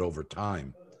terms with it over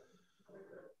time,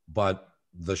 but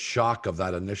the shock of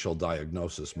that initial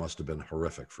diagnosis must have been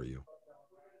horrific for you.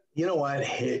 You know what?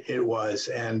 It was,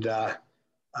 and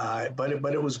but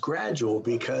it was gradual,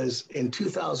 because in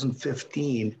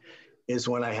 2015 is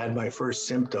when I had my first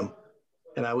symptom,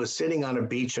 and I was sitting on a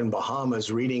beach in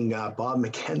Bahamas reading Bob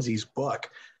McKenzie's book,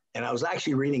 and I was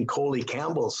actually reading Coley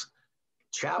Campbell's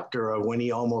chapter of when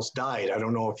he almost died. I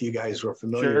don't know if you guys were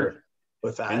familiar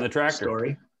with that in the tractor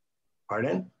story.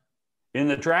 Pardon? In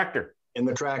the tractor. In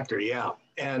the tractor, yeah.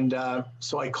 And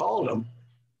so I called him,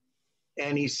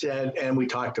 and he said, and we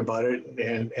talked about it,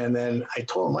 and then I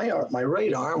told him my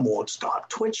right arm won't stop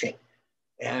twitching.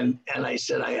 And I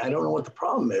said, I don't know what the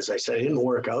problem is. I said, I didn't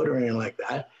work out or anything like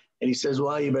that. And he says,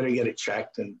 well, you better get it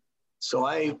checked. And so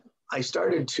I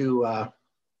started to,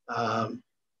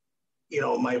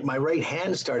 my right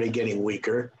hand started getting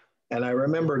weaker. And I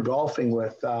remember golfing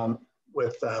with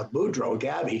Boudreaux,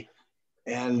 Gabby,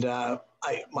 and I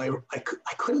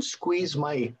couldn't squeeze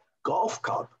my golf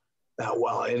cup that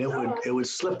well, and it would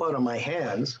slip out of my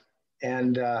hands.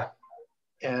 And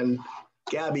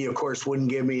Gabby, of course, wouldn't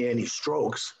give me any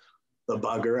strokes, the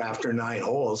bugger, after 9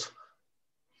 holes.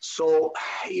 So,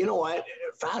 you know what?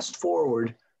 Fast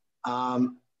forward, I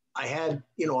had,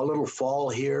 a little fall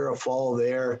here, a fall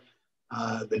there.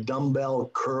 The dumbbell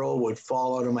curl would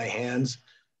fall out of my hands.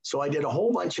 So I did a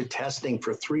whole bunch of testing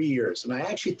for 3 years, and I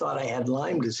actually thought I had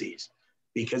Lyme disease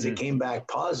because it came back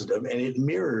positive, and it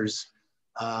mirrors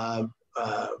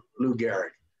Lou Gehrig.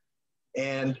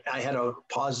 And I had a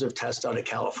positive test out of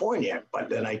California, but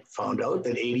then I found out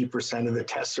that 80% of the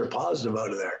tests are positive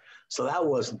out of there. So that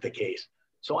wasn't the case.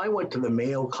 So I went to the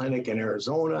Mayo Clinic in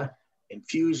Arizona,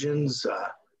 infusions,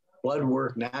 blood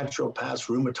work, naturopaths,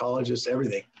 rheumatologists,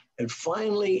 everything. And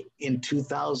finally, in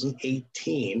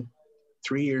 2018,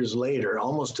 3 years later,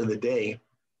 almost to the day,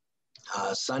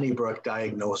 Sunnybrook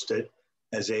diagnosed it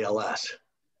as ALS.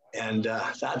 And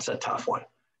that's a tough one.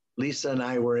 Lisa and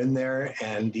I were in there,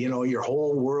 and, you know, your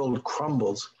whole world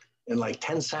crumbles in like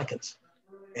 10 seconds.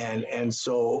 And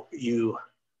so you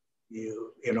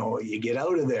know, you get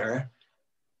out of there,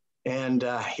 and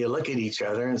you look at each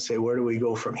other and say, where do we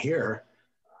go from here?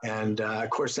 And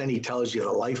of course, then he tells you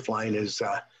the lifeline is,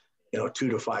 you know, 2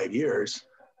 to 5 years,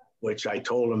 which I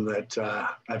told him that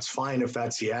that's fine if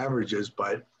that's the averages,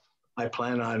 but I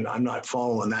plan on, I'm not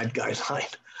following that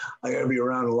guideline. I got to be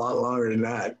around a lot longer than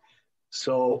that.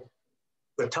 So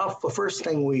the first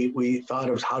thing we thought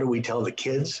of is, how do we tell the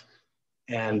kids?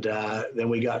 And then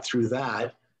we got through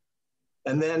that.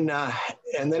 And then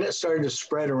it started to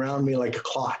spread around me like a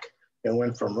clock. It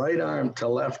went from right arm to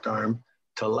left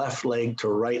leg to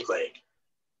right leg.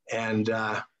 And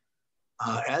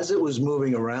as it was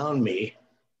moving around me,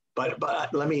 but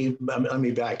let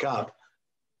me back up.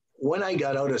 When I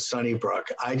got out of Sunnybrook,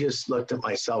 I just looked at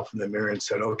myself in the mirror and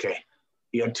said, okay,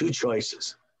 you have two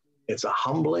choices. It's a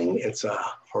humbling, it's a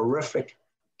horrific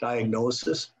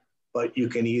diagnosis, but you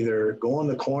can either go in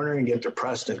the corner and get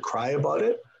depressed and cry about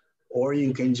it, or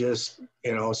you can just,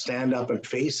 you know, stand up and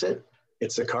face it.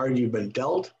 It's the card you've been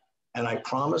dealt. And I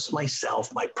promised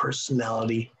myself my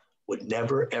personality would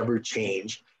never, ever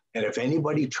change. And if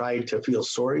anybody tried to feel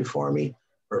sorry for me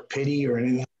or pity or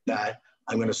anything like that,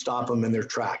 I'm going to stop them in their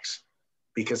tracks,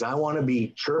 because I want to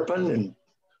be chirping, and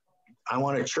I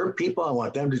want to chirp people. I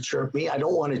want them to chirp me. I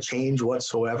don't want to change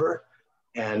whatsoever.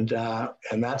 And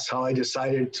that's how I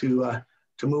decided to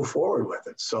move forward with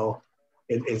it. So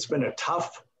it's been a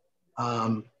tough,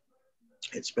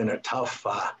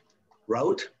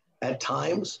 route at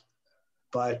times,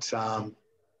 but to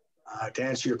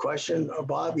answer your question,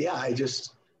 Bob, yeah, I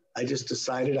just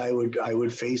decided I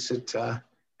would face it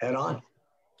head on.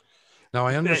 Now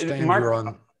I understand Mark, you're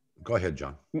on. Go ahead,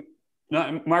 John.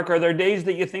 No, Mark, are there days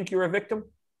that you think you're a victim?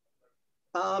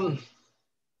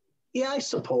 Yeah, I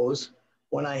suppose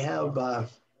when I have,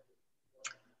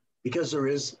 because there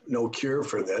is no cure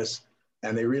for this,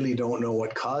 and they really don't know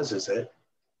what causes it.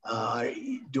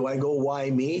 Do I go, why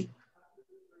me?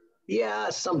 Yeah,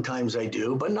 sometimes I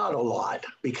do, but not a lot,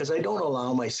 because I don't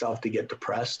allow myself to get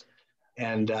depressed.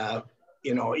 And,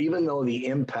 you know, even though the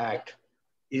impact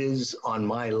is on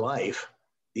my life,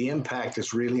 the impact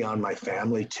is really on my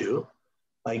family too.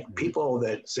 Like people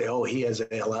that say, oh, he has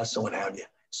ALS and what have you,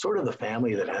 sort of the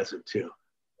family that has it too.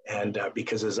 And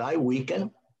because as I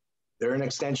weaken, they're an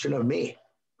extension of me,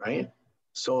 right?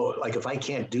 So like if I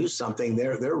can't do something,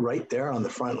 they're right there on the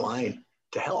front line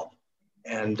to help.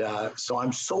 And so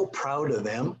I'm so proud of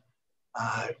them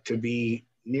to be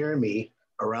near me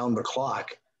around the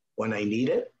clock when I need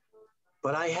it.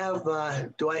 But I have,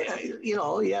 you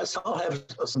know, yes, I'll have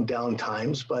some down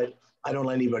times, but I don't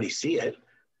let anybody see it,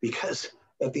 because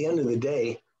at the end of the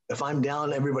day, if I'm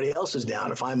down, everybody else is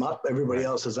down. If I'm up, everybody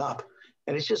else is up.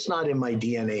 And it's just not in my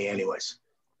DNA anyways.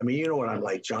 I mean, you know what I'm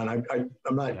like, John.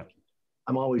 I'm not,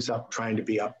 I'm always up trying to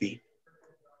be upbeat.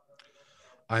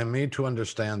 I am made to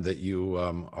understand that you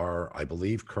are, I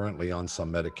believe, currently on some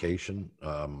medication.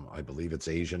 I believe it's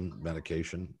Asian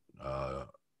medication,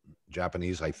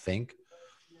 Japanese, I think,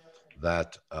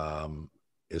 that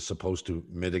is supposed to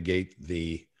mitigate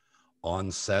the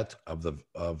onset of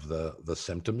the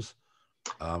symptoms.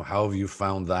 How have you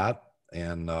found that?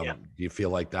 And do you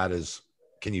feel like that is?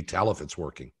 Can you tell if it's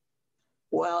working?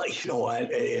 Well, you know what?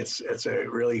 It's a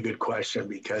really good question,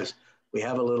 because we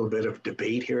have a little bit of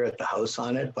debate here at the house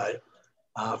on it. But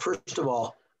first of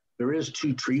all, there is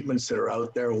two treatments that are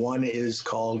out there. One is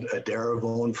called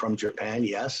Edaravone from Japan.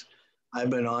 Yes, I've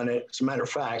been on it. As a matter of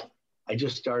fact, I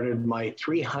just started my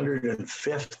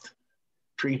 305th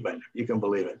treatment. You can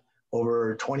believe it,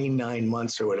 over 29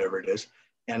 months or whatever it is.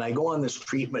 And I go on this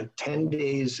treatment 10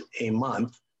 days a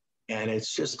month, and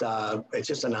it's just an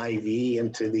IV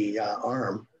into the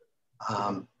arm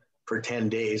for 10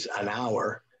 days, an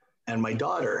hour. And my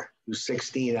daughter, who's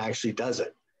 16, actually does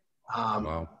it.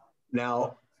 Wow.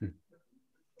 Now,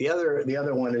 the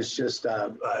other one is just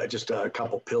a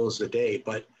couple pills a day.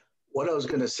 But what I was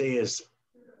going to say is,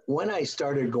 when I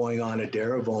started going on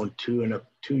Edaravone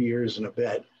 2 years and a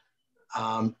bit,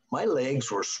 my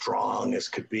legs were strong as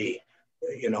could be.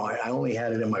 You know, I only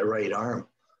had it in my right arm.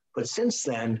 But since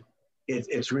then,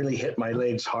 it's really hit my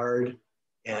legs hard,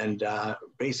 and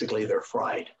basically they're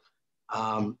fried.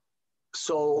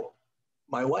 So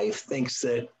my wife thinks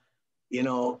that, you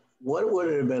know, what would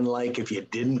it have been like if you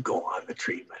didn't go on the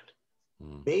treatment?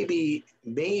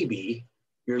 Maybe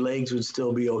your legs would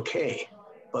still be okay.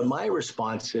 But my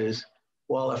response is,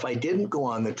 Well, if I didn't go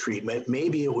on the treatment,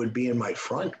 maybe it would be in my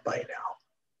front by now,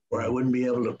 where I wouldn't be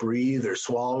able to breathe or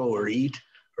swallow or eat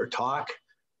or talk.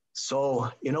 So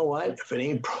you know what? If it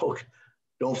ain't broke,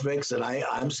 don't fix it.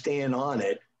 I'm staying on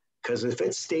it, because if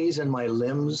it stays in my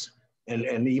limbs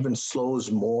and even slows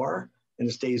more and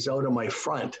it stays out of my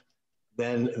front,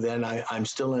 then I'm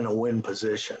still in a win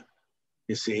position.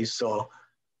 You see, so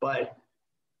but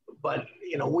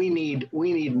you know, we need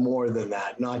more than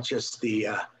that, not just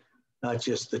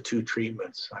the 2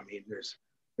 treatments. I mean, there's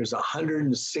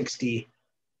 160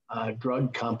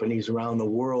 drug companies around the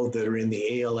world that are in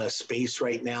the ALS space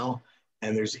right now,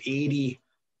 and there's 80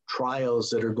 trials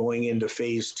that are going into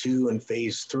phase 2 and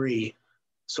phase 3.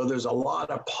 So there's a lot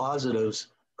of positives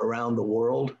around the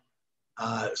world.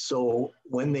 So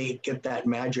when they get that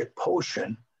magic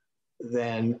potion,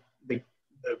 then the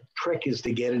trick is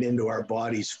to get it into our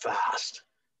bodies fast.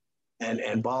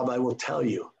 And Bob, I will tell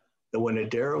you that when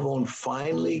edaravone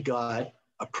finally got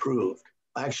approved,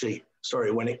 actually,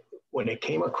 sorry, when it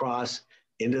came across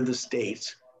into the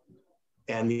States,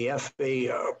 and the FA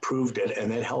approved it,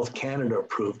 and then Health Canada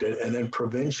approved it, and then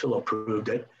provincial approved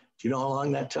it. Do you know how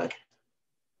long that took?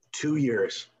 2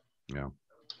 years. Yeah.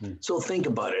 So think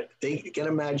about it. They get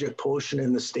a magic potion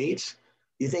in the States.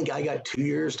 You think I got 2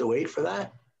 years to wait for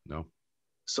that? No.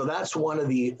 So that's one of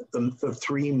the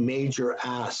 3 major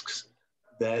asks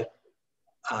that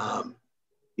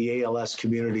the ALS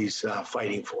community's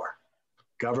fighting for.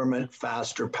 Government,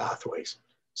 faster pathways,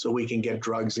 so we can get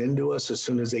drugs into us as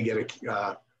soon as they get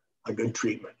a good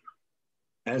treatment.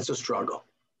 And it's a struggle.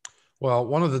 Well,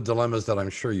 one of the dilemmas that I'm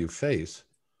sure you face,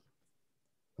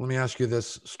 let me ask you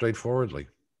this straightforwardly.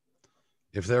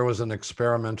 If there was an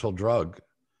experimental drug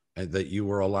that you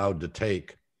were allowed to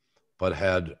take, but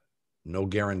had no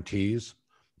guarantees,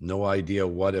 no idea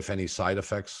what, if any, side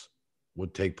effects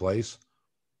would take place,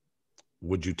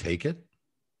 would you take it?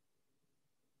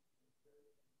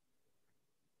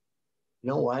 You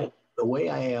know what? The way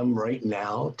I am right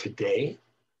now, today,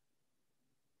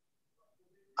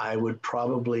 I would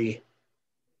probably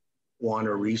want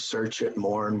to research it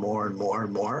more and more and more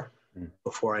and more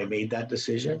before I made that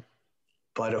decision.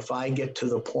 But if I get to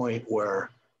the point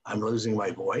where I'm losing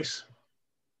my voice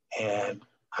and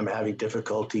I'm having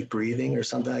difficulty breathing or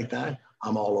something like that,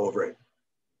 I'm all over it.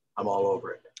 I'm all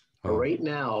over it. But right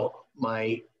now,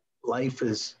 my life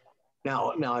is...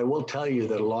 Now, I will tell you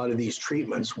that a lot of these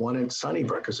treatments, one in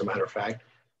Sunnybrook, as a matter of fact,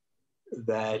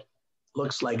 that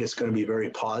looks like it's going to be very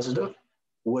positive.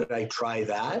 Would I try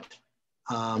that?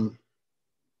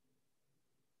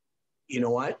 You know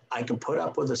what? I can put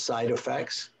up with the side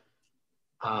effects.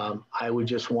 I would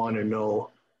just want to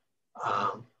know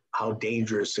how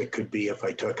dangerous it could be if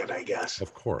I took it, I guess.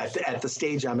 Of course. At the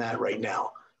stage I'm at right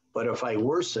now. But if I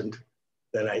worsened,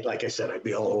 then like I said, I'd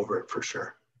be all over it for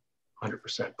sure.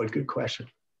 100%, but good question.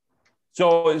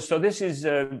 So this is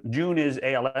June is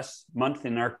ALS month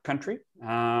in our country.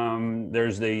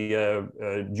 There's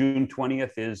the June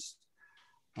 20th is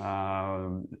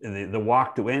the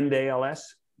walk to end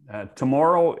ALS.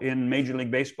 Tomorrow in Major League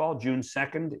Baseball, June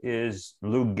 2nd, is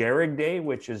Lou Gehrig Day,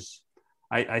 which is,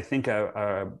 I think,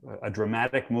 a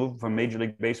dramatic move from Major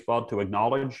League Baseball to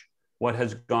acknowledge what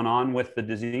has gone on with the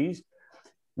disease.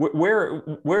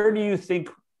 Where do you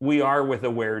think we are with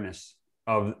awareness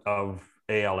of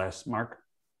ALS, Mark?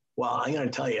 Well, I'm going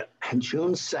to tell you,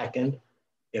 June 2nd,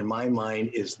 in my mind,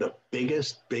 is the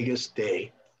biggest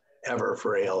day ever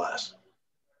for ALS.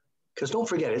 Because don't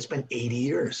forget, it's been 80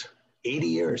 years,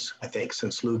 I think,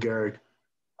 since Lou Gehrig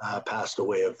passed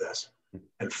away of this.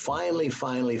 And finally,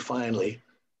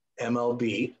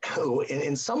 MLB, who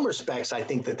in some respects, I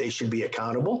think that they should be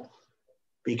accountable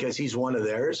because he's one of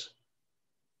theirs.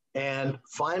 And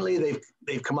finally,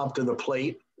 they've come up to the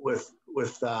plate with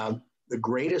the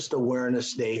greatest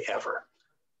awareness day ever.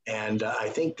 And I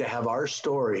think to have our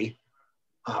story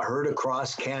heard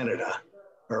across Canada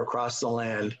or across the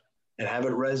land and have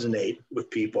it resonate with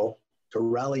people to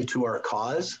rally to our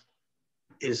cause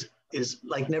is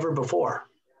like never before.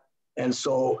 And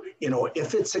so, you know,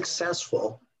 if it's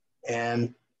successful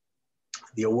and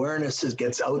the awareness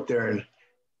gets out there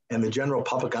and the general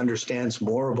public understands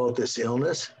more about this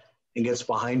illness and gets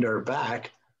behind our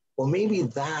back, well, maybe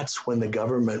that's when the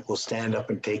government will stand up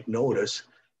and take notice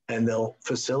and they'll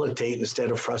facilitate instead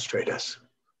of frustrate us,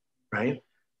 right?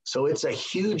 So it's a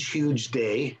huge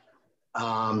day.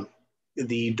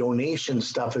 The donation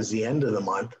stuff is the end of the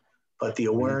month, but the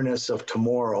awareness of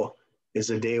tomorrow is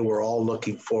a day we're all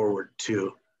looking forward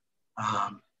to.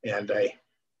 And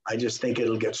I just think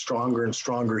it'll get stronger and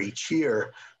stronger each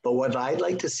year. But what I'd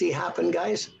like to see happen,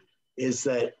 guys, is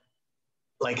that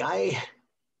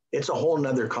it's a whole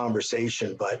nother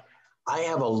conversation, but I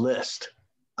have a list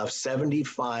of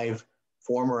 75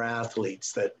 former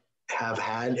athletes that have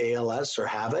had ALS or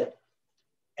have it.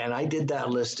 And I did that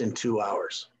list in 2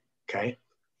 hours. Okay.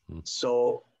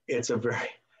 So it's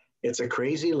a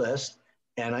crazy list.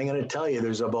 And I'm going to tell you,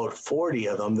 there's about 40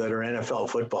 of them that are NFL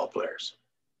football players.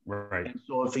 Right. And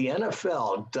so if the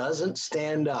NFL doesn't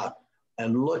stand up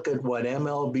and look at what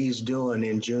MLB's doing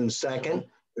in June 2nd,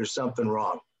 there's something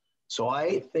wrong. So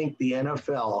I think the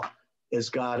NFL has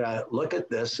got to look at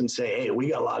this and say, hey, we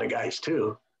got a lot of guys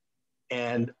too,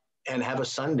 and have a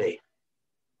Sunday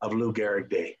of Lou Gehrig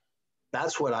Day.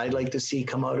 That's what I'd like to see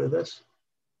come out of this.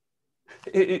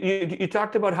 You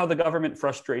talked about how the government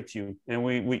frustrates you, and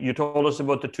you told us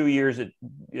about the 2 years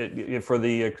for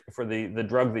the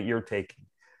drug that you're taking.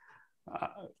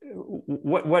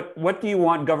 What do you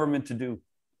want government to do?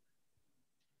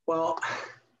 Well,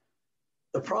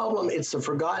 the problem, it's a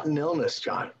forgotten illness,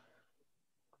 John.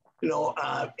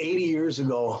 80 years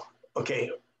ago, okay,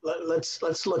 let's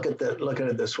look at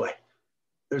it this way.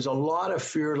 There's a lot of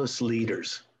fearless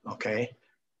leaders, okay?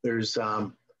 There's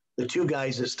the 2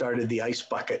 guys that started the Ice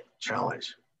Bucket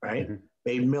Challenge, right? Mm-hmm.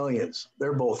 Made millions.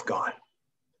 They're both gone.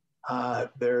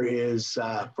 There is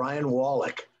Brian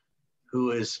Wallach,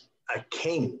 who is a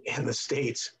king in the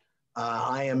States.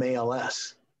 I am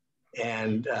ALS.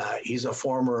 And he's a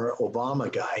former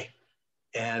Obama guy.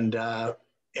 And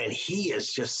he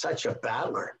is just such a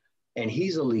battler. And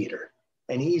he's a leader.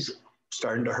 And he's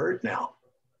starting to hurt now.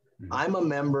 Mm-hmm. I'm a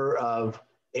member of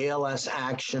ALS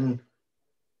Action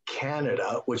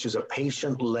Canada, which is a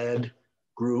patient-led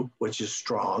group, which is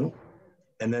strong.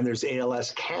 And then there's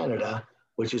ALS Canada,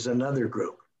 which is another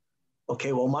group.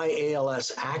 Okay, well, my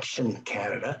ALS Action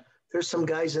Canada, there's some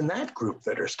guys in that group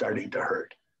that are starting to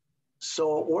hurt.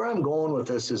 So where I'm going with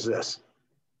this is this.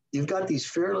 You've got these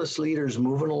fearless leaders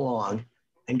moving along,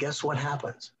 and guess what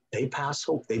happens? They pass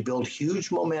hope. They build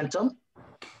huge momentum,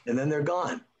 and then they're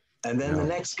gone. And then the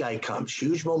next guy comes,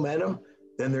 huge momentum,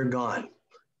 then they're gone.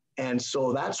 And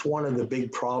so that's one of the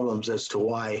big problems as to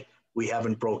why we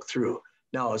haven't broke through.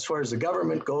 Now, as far as the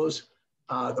government goes,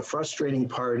 the frustrating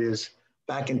part is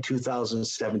back in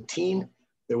 2017,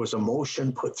 there was a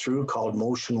motion put through called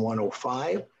Motion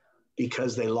 105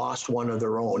 because they lost one of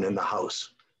their own in the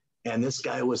House. And this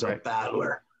guy was a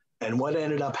battler. And what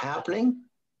ended up happening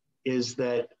is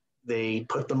that they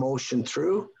put the motion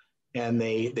through, and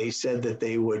they said that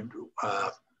they would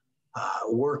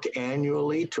work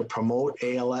annually to promote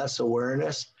ALS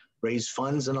awareness, raise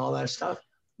funds and all that stuff.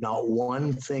 Not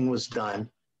one thing was done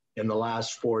in the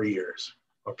last 4 years,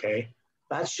 okay?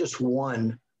 That's just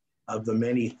one of the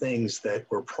many things that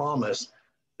were promised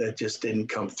that just didn't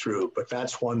come through. But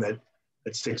that's one that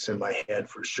sticks in my head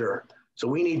for sure. So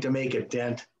we need to make a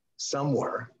dent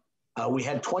somewhere. We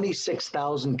had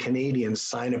 26,000 Canadians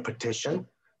sign a petition,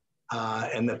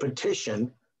 and the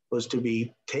petition was to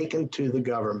be taken to the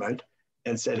government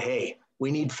and said, hey,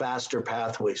 we need faster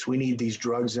pathways. We need these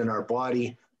drugs in our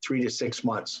body 3 to 6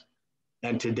 months.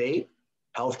 And to date,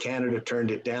 Health Canada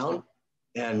turned it down,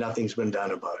 and nothing's been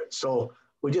done about it. So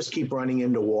we just keep running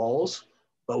into walls,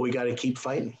 but we got to keep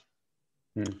fighting.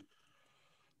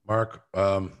 Mark,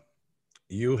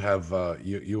 you have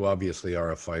you obviously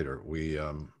are a fighter.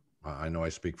 I know I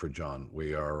speak for John.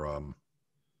 We are.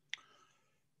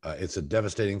 It's a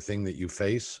devastating thing that you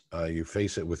face. You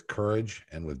face it with courage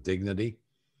and with dignity,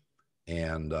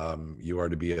 and you are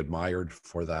to be admired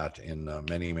for that in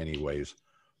many, many ways.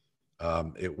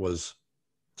 It was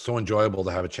so enjoyable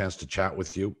to have a chance to chat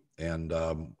with you, and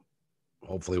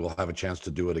hopefully we'll have a chance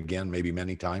to do it again, maybe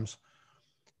many times.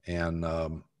 And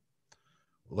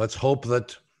let's hope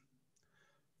that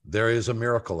there is a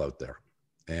miracle out there.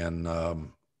 And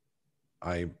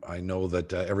I know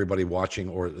that everybody watching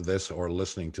or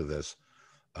listening to this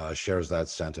shares that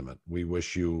sentiment. We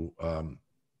wish you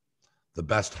the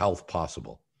best health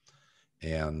possible.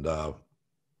 And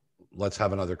let's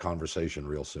have another conversation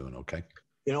real soon, okay?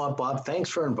 You know what, Bob? Thanks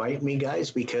for inviting me,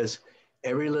 guys, because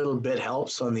every little bit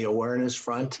helps on the awareness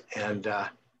front. And,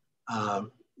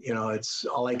 it's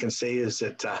all I can say is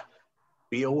that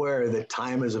be aware that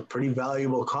time is a pretty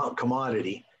valuable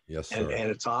commodity. Yes, sir.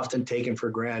 And it's often taken for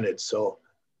granted. So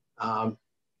when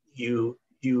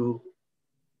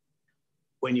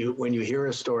you hear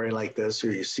a story like this,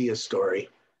 or you see a story,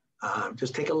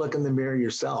 just take a look in the mirror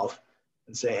yourself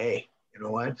and say, hey, you know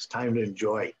what? It's time to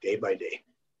enjoy day by day.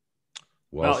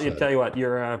 Well, you tell you what,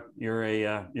 you're a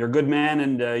good man,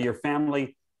 and your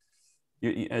family,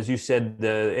 as you said,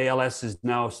 the ALS is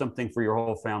now something for your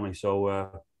whole family.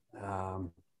 So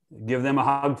give them a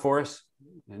hug for us,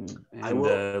 and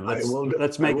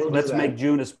let's make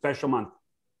June a special month.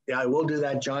 Yeah, I will do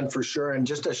that, John, for sure. And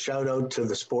just a shout out to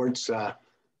the sports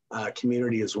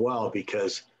community as well,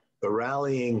 because the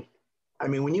rallying, I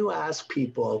mean, when you ask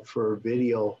people for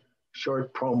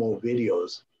short promo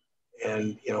videos,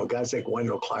 and, guys like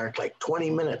Wendell Clark, like 20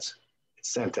 minutes,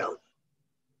 it's sent out.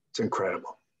 It's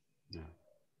incredible. Yeah.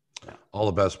 All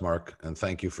the best, Mark. And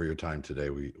thank you for your time today.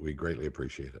 We greatly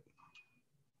appreciate it.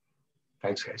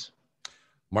 Thanks, guys.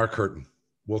 Mark KIRTON.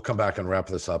 We'll come back and wrap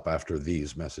this up after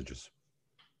these messages.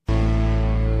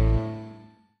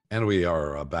 And we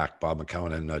are back, Bob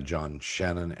McCowan and John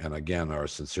Shannon. And again, our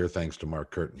sincere thanks to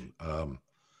Mark KIRTON.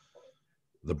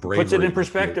 The bravery puts it in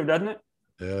perspective, doesn't it?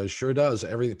 Sure does.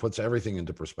 Puts everything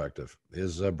into perspective.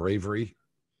 His bravery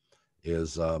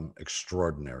is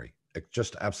extraordinary,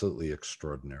 just absolutely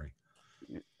extraordinary.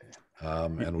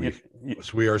 And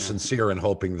we are sincere in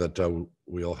hoping that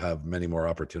we'll have many more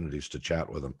opportunities to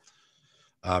chat with him.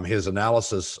 His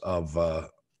analysis of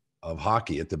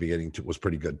hockey at the beginning was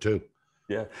pretty good too.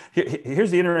 Yeah.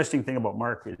 Here's the interesting thing about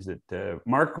Mark is that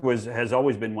Mark has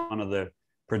always been one of the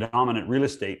predominant real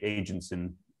estate agents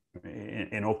in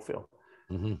Oakville.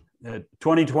 Mm-hmm.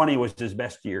 2020 was his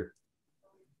best year.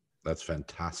 That's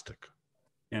fantastic.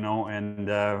 And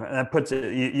that puts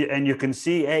it, and you can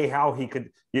see how he could,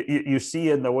 you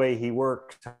see in the way he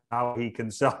works, how he can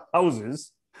sell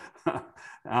houses,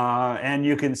 and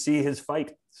you can see his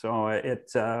fight. So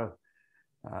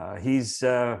he's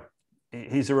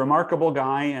a remarkable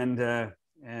guy,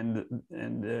 and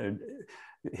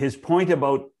his point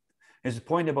about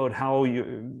how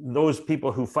those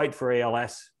people who fight for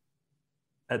ALS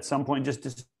at some point just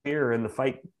disappear and the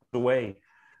fight away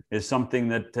is something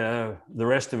that the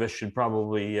rest of us should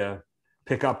probably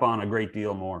pick up on a great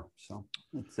deal more. So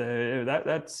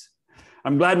that's.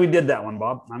 I'm glad we did that one,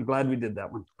 Bob. I'm glad we did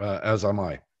that one. As am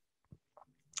I.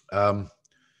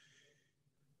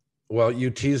 Well, you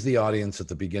teased the audience at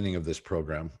the beginning of this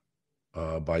program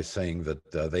by saying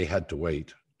that they had to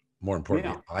wait. More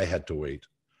importantly, yeah. I had to wait.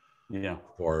 Yeah.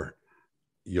 For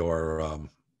your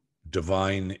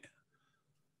divine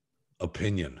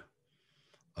opinion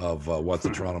of what the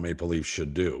Toronto Maple Leafs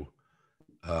should do.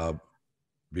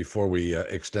 Before we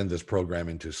extend this program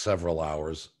into several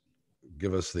hours,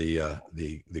 give us the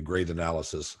great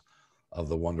analysis of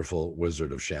the wonderful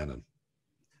Wizard of Shannon.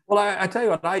 Well, I tell you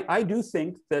what, I do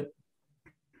think that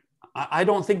I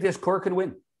don't think this core can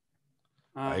win.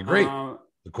 I agree.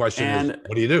 The question is,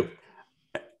 what do you do?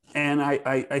 And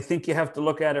I think you have to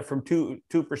look at it from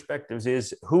two perspectives: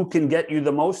 is who can get you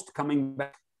the most coming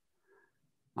back,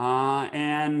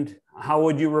 and how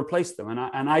would you replace them?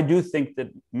 And I do think that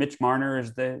Mitch Marner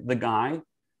is the guy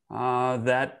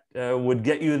that would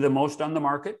get you the most on the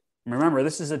market. Remember,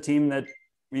 this is a team that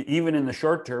even in the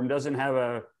short term doesn't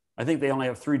have I think they only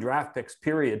have 3 draft picks,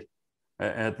 period,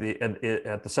 at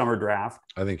the summer draft.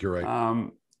 I think you're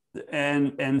right.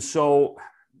 And so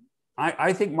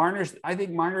I think Marner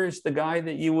is the guy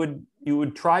that you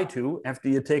would try to, after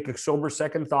you take a sober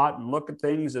second thought and look at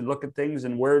things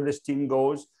and where this team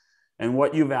goes and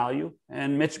what you value.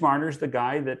 And Mitch Marner is the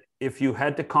guy that if you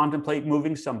had to contemplate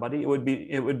moving somebody, it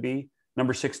would be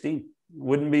number 16. It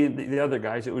wouldn't be the other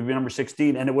guys. It would be number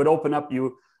 16, and it would open up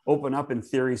in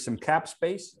theory some cap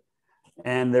space.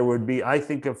 And there would be, I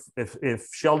think, if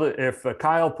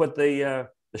Kyle put the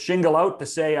shingle out to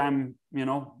say I'm,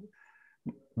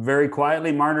 very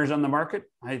quietly, Marner's on the market,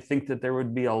 I think that there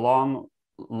would be a long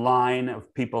line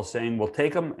of people saying we'll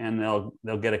take him, and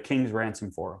they'll get a king's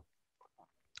ransom for him.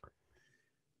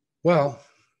 Well,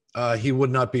 he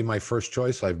would not be my first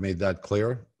choice. I've made that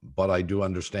clear, but I do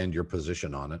understand your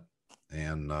position on it.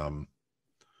 And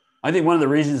I think one of the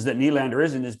reasons that Nylander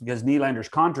isn't is because Nylander's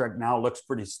contract now looks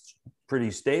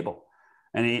pretty stable.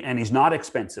 And he's not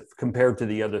expensive compared to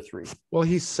the other 3. Well,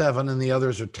 he's 7 and the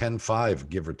others are 10-5,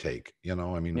 give or take.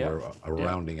 We're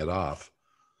rounding it off.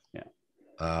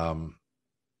 Yeah.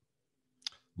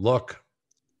 Look,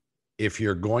 if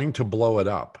you're going to blow it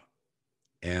up,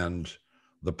 and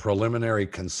the preliminary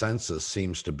consensus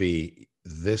seems to be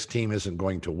this team isn't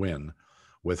going to win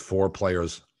with 4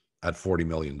 players at $40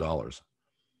 million,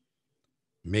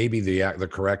 maybe the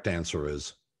correct answer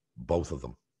is both of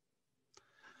them.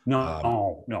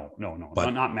 No, but,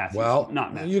 not Matthews. Well,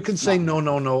 not Matthews. You can say no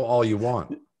all you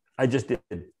want. I just did.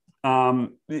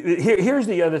 Here's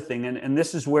the other thing, and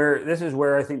this is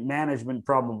where I think management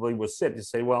probably will sit to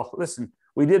say, well, listen,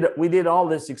 we did all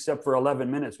this except for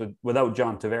 11 minutes without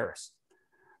John Tavares.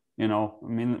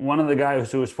 One of the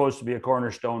guys who was supposed to be a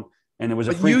cornerstone, and it was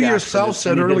a. But you yourself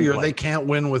said earlier they can't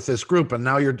win with this group, and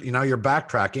now you're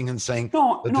backtracking and saying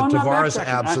that the Tavares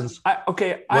absence.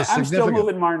 I'm still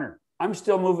moving Marner. I'm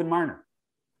still moving Marner.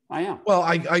 I am. Well,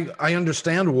 I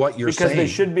understand what you're because saying. they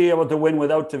should be able to win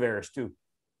without Tavares too.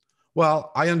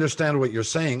 Well, I understand what you're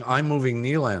saying. I'm moving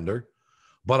Nylander,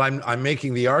 but I'm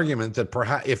making the argument that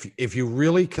perhaps if you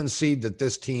really concede that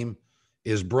this team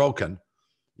is broken,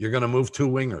 you're going to move two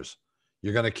wingers.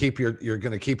 You're going to keep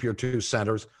your two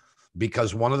centers,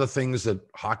 because one of the things that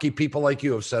hockey people like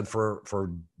you have said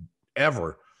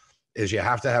forever is you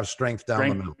have to have strength down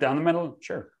the middle. Down the middle,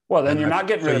 sure. Well, then you're not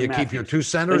getting rid of Matthews. So you keep your two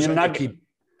centers,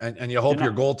 and you hope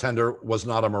your goaltender was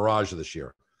not a mirage this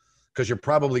year, because you're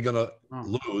probably going to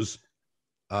lose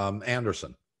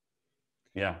Anderson.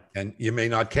 Yeah. And you may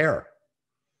not care,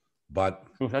 but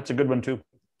that's a good one too.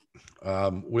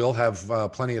 We'll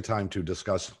have plenty of time to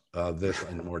discuss this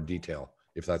in more detail,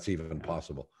 if that's even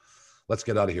possible. Let's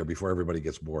get out of here before everybody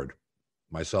gets bored,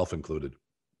 myself included.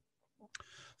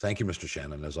 Thank you, Mr.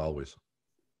 Shannon, as always.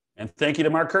 And thank you to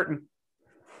Mark Kirton.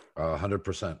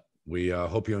 100%. We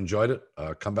hope you enjoyed it.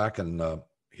 Come back and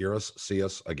hear us, see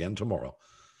us again tomorrow.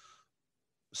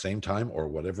 Same time or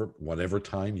whatever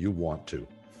time you want to.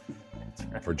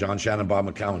 For John Shannon, Bob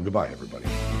McCown, goodbye, everybody.